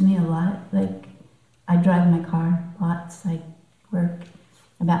happens to me a lot. Like, I drive my car lots. I work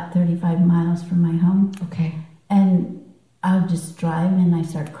about 35 miles from my home. Okay. And I'll just drive and I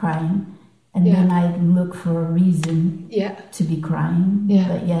start crying. And then I look for a reason to be crying. Yeah.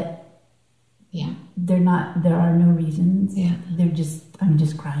 But yet, there are no reasons. Yeah. I'm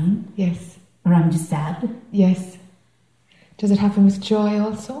just crying. Yes. Or I'm just sad. Yes. Does it happen with joy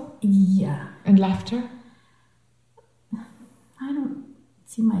also? Yeah. And laughter? I don't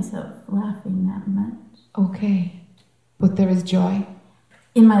see myself laughing that much. Okay. But there is joy?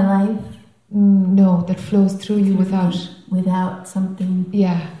 In my life? No, that flows through you without something.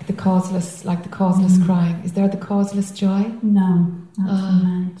 Yeah, the causeless crying. Is there the causeless joy? No, not so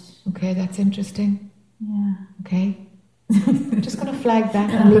much. Okay, that's interesting. Yeah. Okay. I'm just going to flag that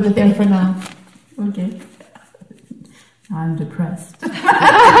and leave it there for now. Okay. I'm depressed. I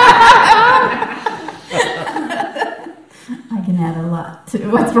can add a lot to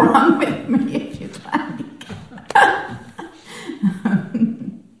what's wrong with me if you'd like.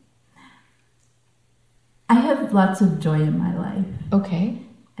 I have lots of joy in my life. Okay.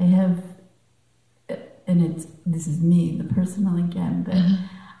 I have, and this is me, the personal again, but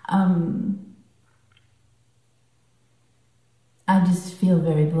I just feel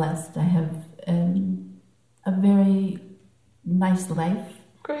very blessed. I have a very nice life.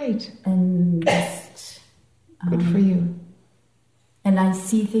 Great. And just... Good for you. And I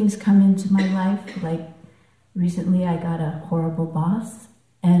see things come into my life, like recently I got a horrible boss,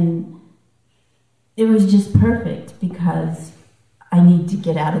 and it was just perfect because I need to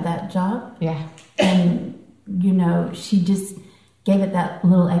get out of that job. Yeah. And, she just gave it that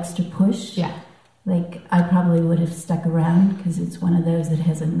little extra push. Yeah. Like, I probably would have stuck around because it's one of those that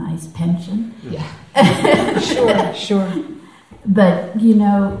has a nice pension. Yeah. Sure. But,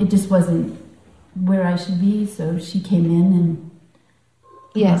 it just wasn't where I should be, so she came in and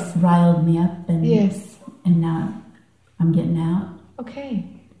riled me up. And now I'm getting out. Okay.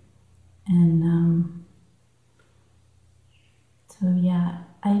 And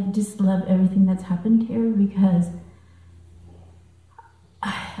I just love everything that's happened here because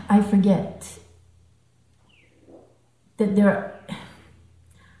I forget that there are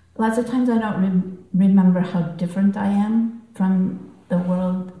lots of times I don't remember how different I am from the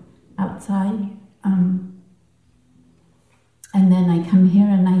world outside. And then I come here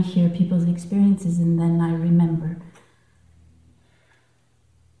and I hear people's experiences and then I remember.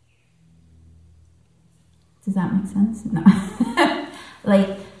 Does that make sense? No.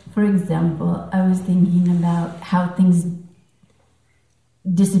 Like, for example, I was thinking about how things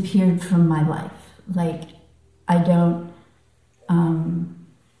disappeared from my life. Like, I don't,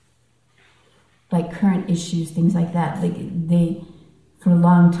 like current issues, things like that. Like, for a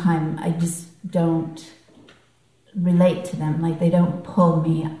long time, I just don't relate to them. Like, they don't pull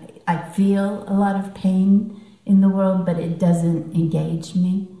me. I feel a lot of pain in the world, but it doesn't engage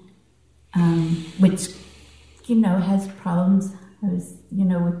me, which, has problems. I was,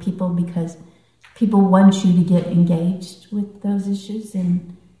 with people because people want you to get engaged with those issues,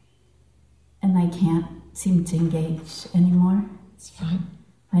 and I can't seem to engage anymore. It's fine.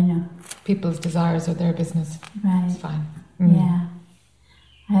 I know. People's desires are their business. Right. It's fine. Yeah.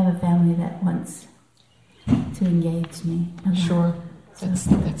 I have a family that wants to engage me. Sure.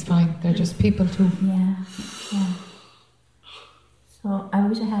 That's fine. They're just people too. Yeah. So I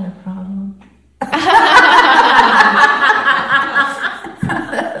wish I had a problem.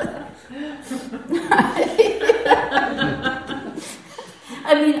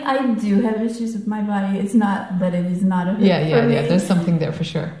 I mean, I do have issues with my body. It's not that it is not a hurt for me. There's something there for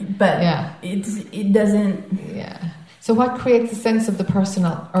sure. But it doesn't. Yeah. So what creates a sense of the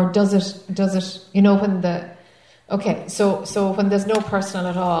personal, or does it? When the so when there's no personal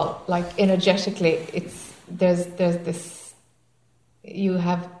at all, like energetically, there's this. You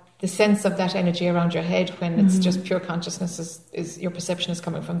have the sense of that energy around your head when it's just pure consciousness. Is your perception is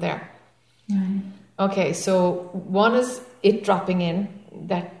coming from there. Right. Okay. So one is it dropping in.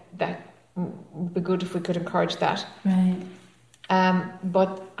 That would be good if we could encourage that. Right.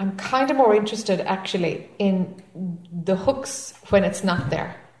 But I'm kind of more interested actually in the hooks when it's not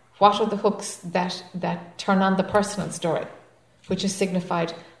there. What are the hooks that turn on the personal story, which is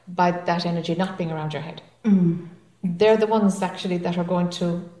signified by that energy not being around your head? They're the ones actually that are going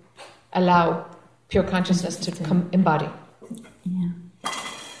to allow pure consciousness to come embody. Yeah.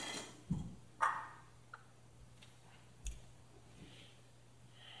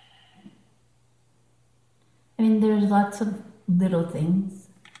 I mean, there's lots of little things.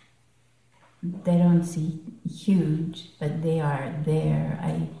 They don't seem huge, but they are there.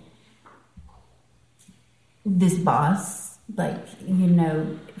 This boss,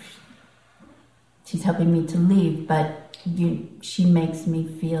 she's helping me to leave, but she makes me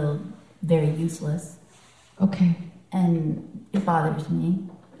feel very useless. Okay. And it bothers me.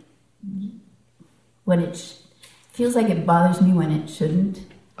 When it feels like it bothers me when it shouldn't.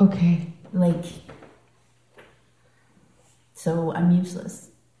 Okay. Like, so I'm useless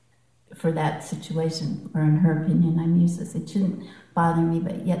for that situation, or in her opinion, I'm useless. It shouldn't bother me,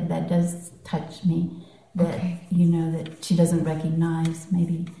 but yet that does touch me. That, that she doesn't recognize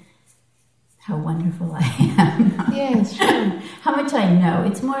maybe how wonderful I am. Yes, sure. How much I know.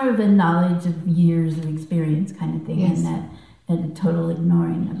 It's more of a knowledge of years of experience kind of thing, yes. and a total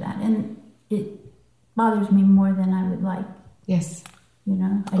ignoring of that. And it bothers me more than I would like. Yes.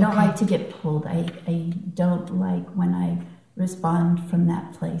 I don't like to get pulled. I don't like when I respond from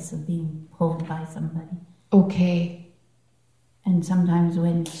that place of being pulled by somebody. Okay. And sometimes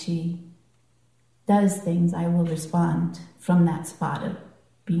when she does things, I will respond from that spot of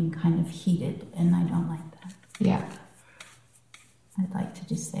being kind of heated, and I don't like that. Yeah. I'd like to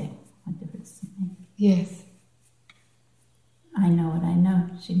just say, what difference does it make? Yes. I know what I know.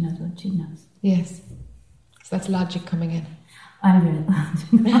 She knows what she knows. Yes. So that's logic coming in. I'm good at logic.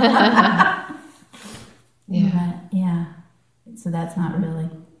 Yeah. Yeah. So that's not really.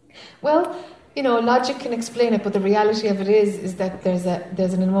 Well, logic can explain it, but the reality of it is that there's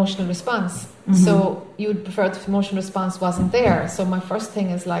an emotional response. Mm-hmm. So you would prefer if the emotional response wasn't there. So my first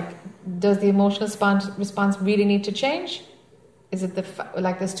thing is does the emotional response really need to change? Is it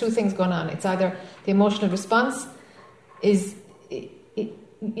there's two things going on? It's either the emotional response is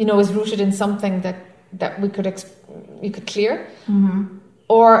rooted in something that we could clear, mm-hmm.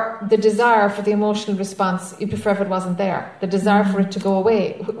 or the desire for the emotional response, you prefer if it wasn't there. The desire for it to go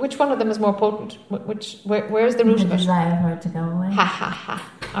away. Which one of them is more potent? Where's the root of it? The desire for it to go away. Ha ha ha.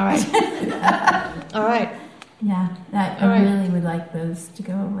 All right. All right. Yeah, I really would like those to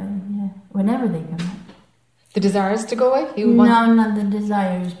go away. Yeah, whenever they come up. The desires to go away? No, not the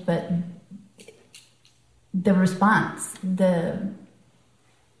desires, but the response.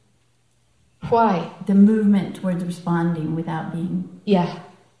 Why? The movement towards responding without being... Yeah.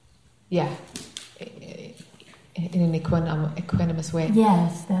 In an equanimous way.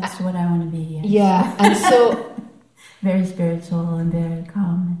 Yes, that's what I want to be. Yes. Yeah, and so... very spiritual and very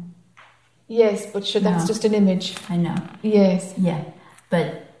calm. Yes, but sure, that's just an image. I know. Yes. Yeah,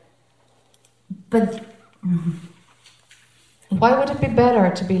 but... Why would it be better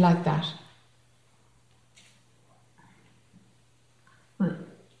to be like that?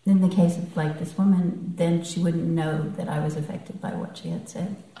 In the case of this woman, then she wouldn't know that I was affected by what she had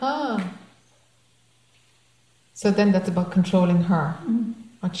said. Ah. So then that's about controlling her,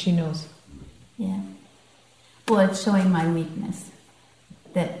 what she knows. Yeah. Well, it's showing my weakness.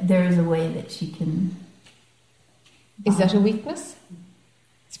 That there is a way that she can... Is that a weakness?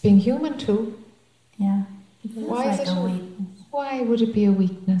 It's being human too. Yeah. Why is it a weakness? Why would it be a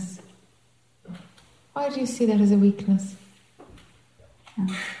weakness? Why do you see that as a weakness? Yeah.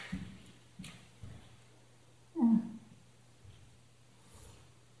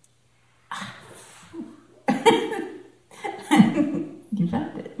 You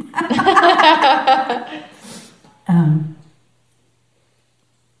found it.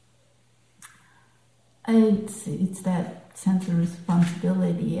 It's that sense of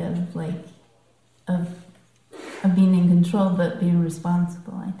responsibility of being in control, but being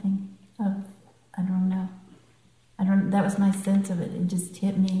responsible. I think I don't know. That was my sense of it. It just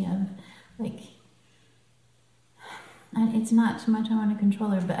hit me of it's not so much I want to control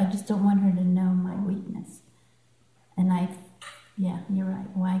her, but I just don't want her to know my weakness. And you're right.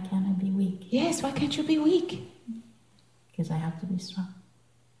 Why can't I be weak? Yes, why can't you be weak? Because I have to be strong.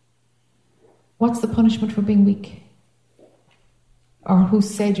 What's the punishment for being weak? Or who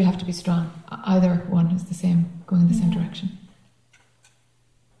said you have to be strong? Either one is the same, going in the same direction.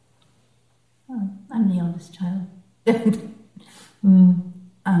 Oh, I'm the oldest child.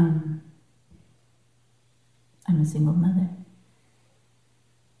 I'm a single mother.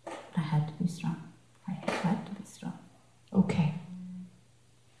 I had to be strong. I had to be strong. Okay.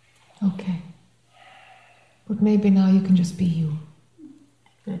 But maybe now you can just be you.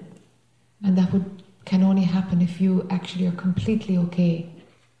 Good. And that can only happen if you actually are completely okay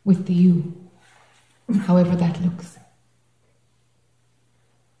with the you, however that looks.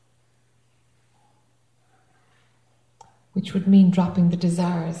 Which would mean dropping the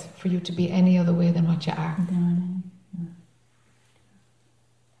desires for you to be any other way than what you are.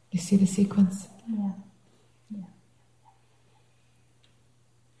 You see the sequence? Yeah.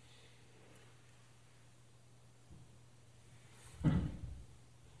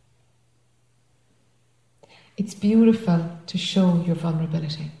 It's beautiful to show your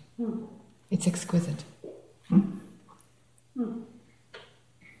vulnerability. It's exquisite.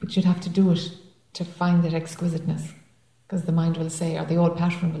 But you'd have to do it to find that exquisiteness. Because the mind will say, or the old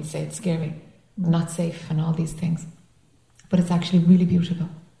pattern will say, it's scary, not safe, and all these things. But it's actually really beautiful.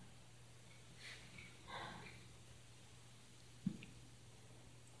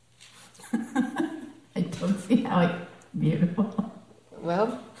 I don't see how it's beautiful.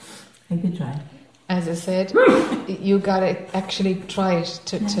 Well, I could try. As I said, you gotta actually try it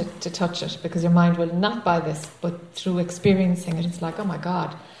to touch it, because your mind will not buy this, but through experiencing it, it's like, oh my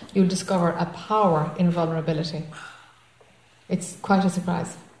God, you'll discover a power in vulnerability. It's quite a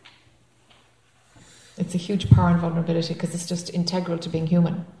surprise. It's a huge power in vulnerability, because it's just integral to being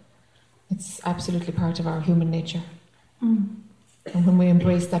human. It's absolutely part of our human nature. And when we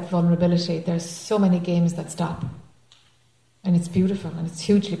embrace that vulnerability, there's so many games that stop. And it's beautiful, and it's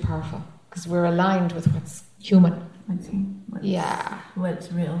hugely powerful. Because we're aligned with what's human. What's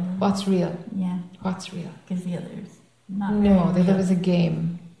real. What's real. Yeah. What's real. Because the others, not No, very there real. was a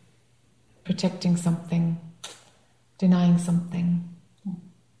game. Protecting something. Denying something. Yeah.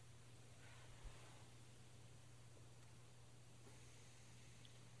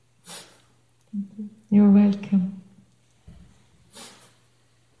 Thank you. You're welcome.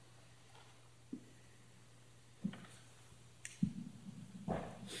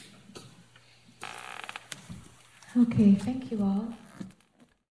 Okay, thank you all.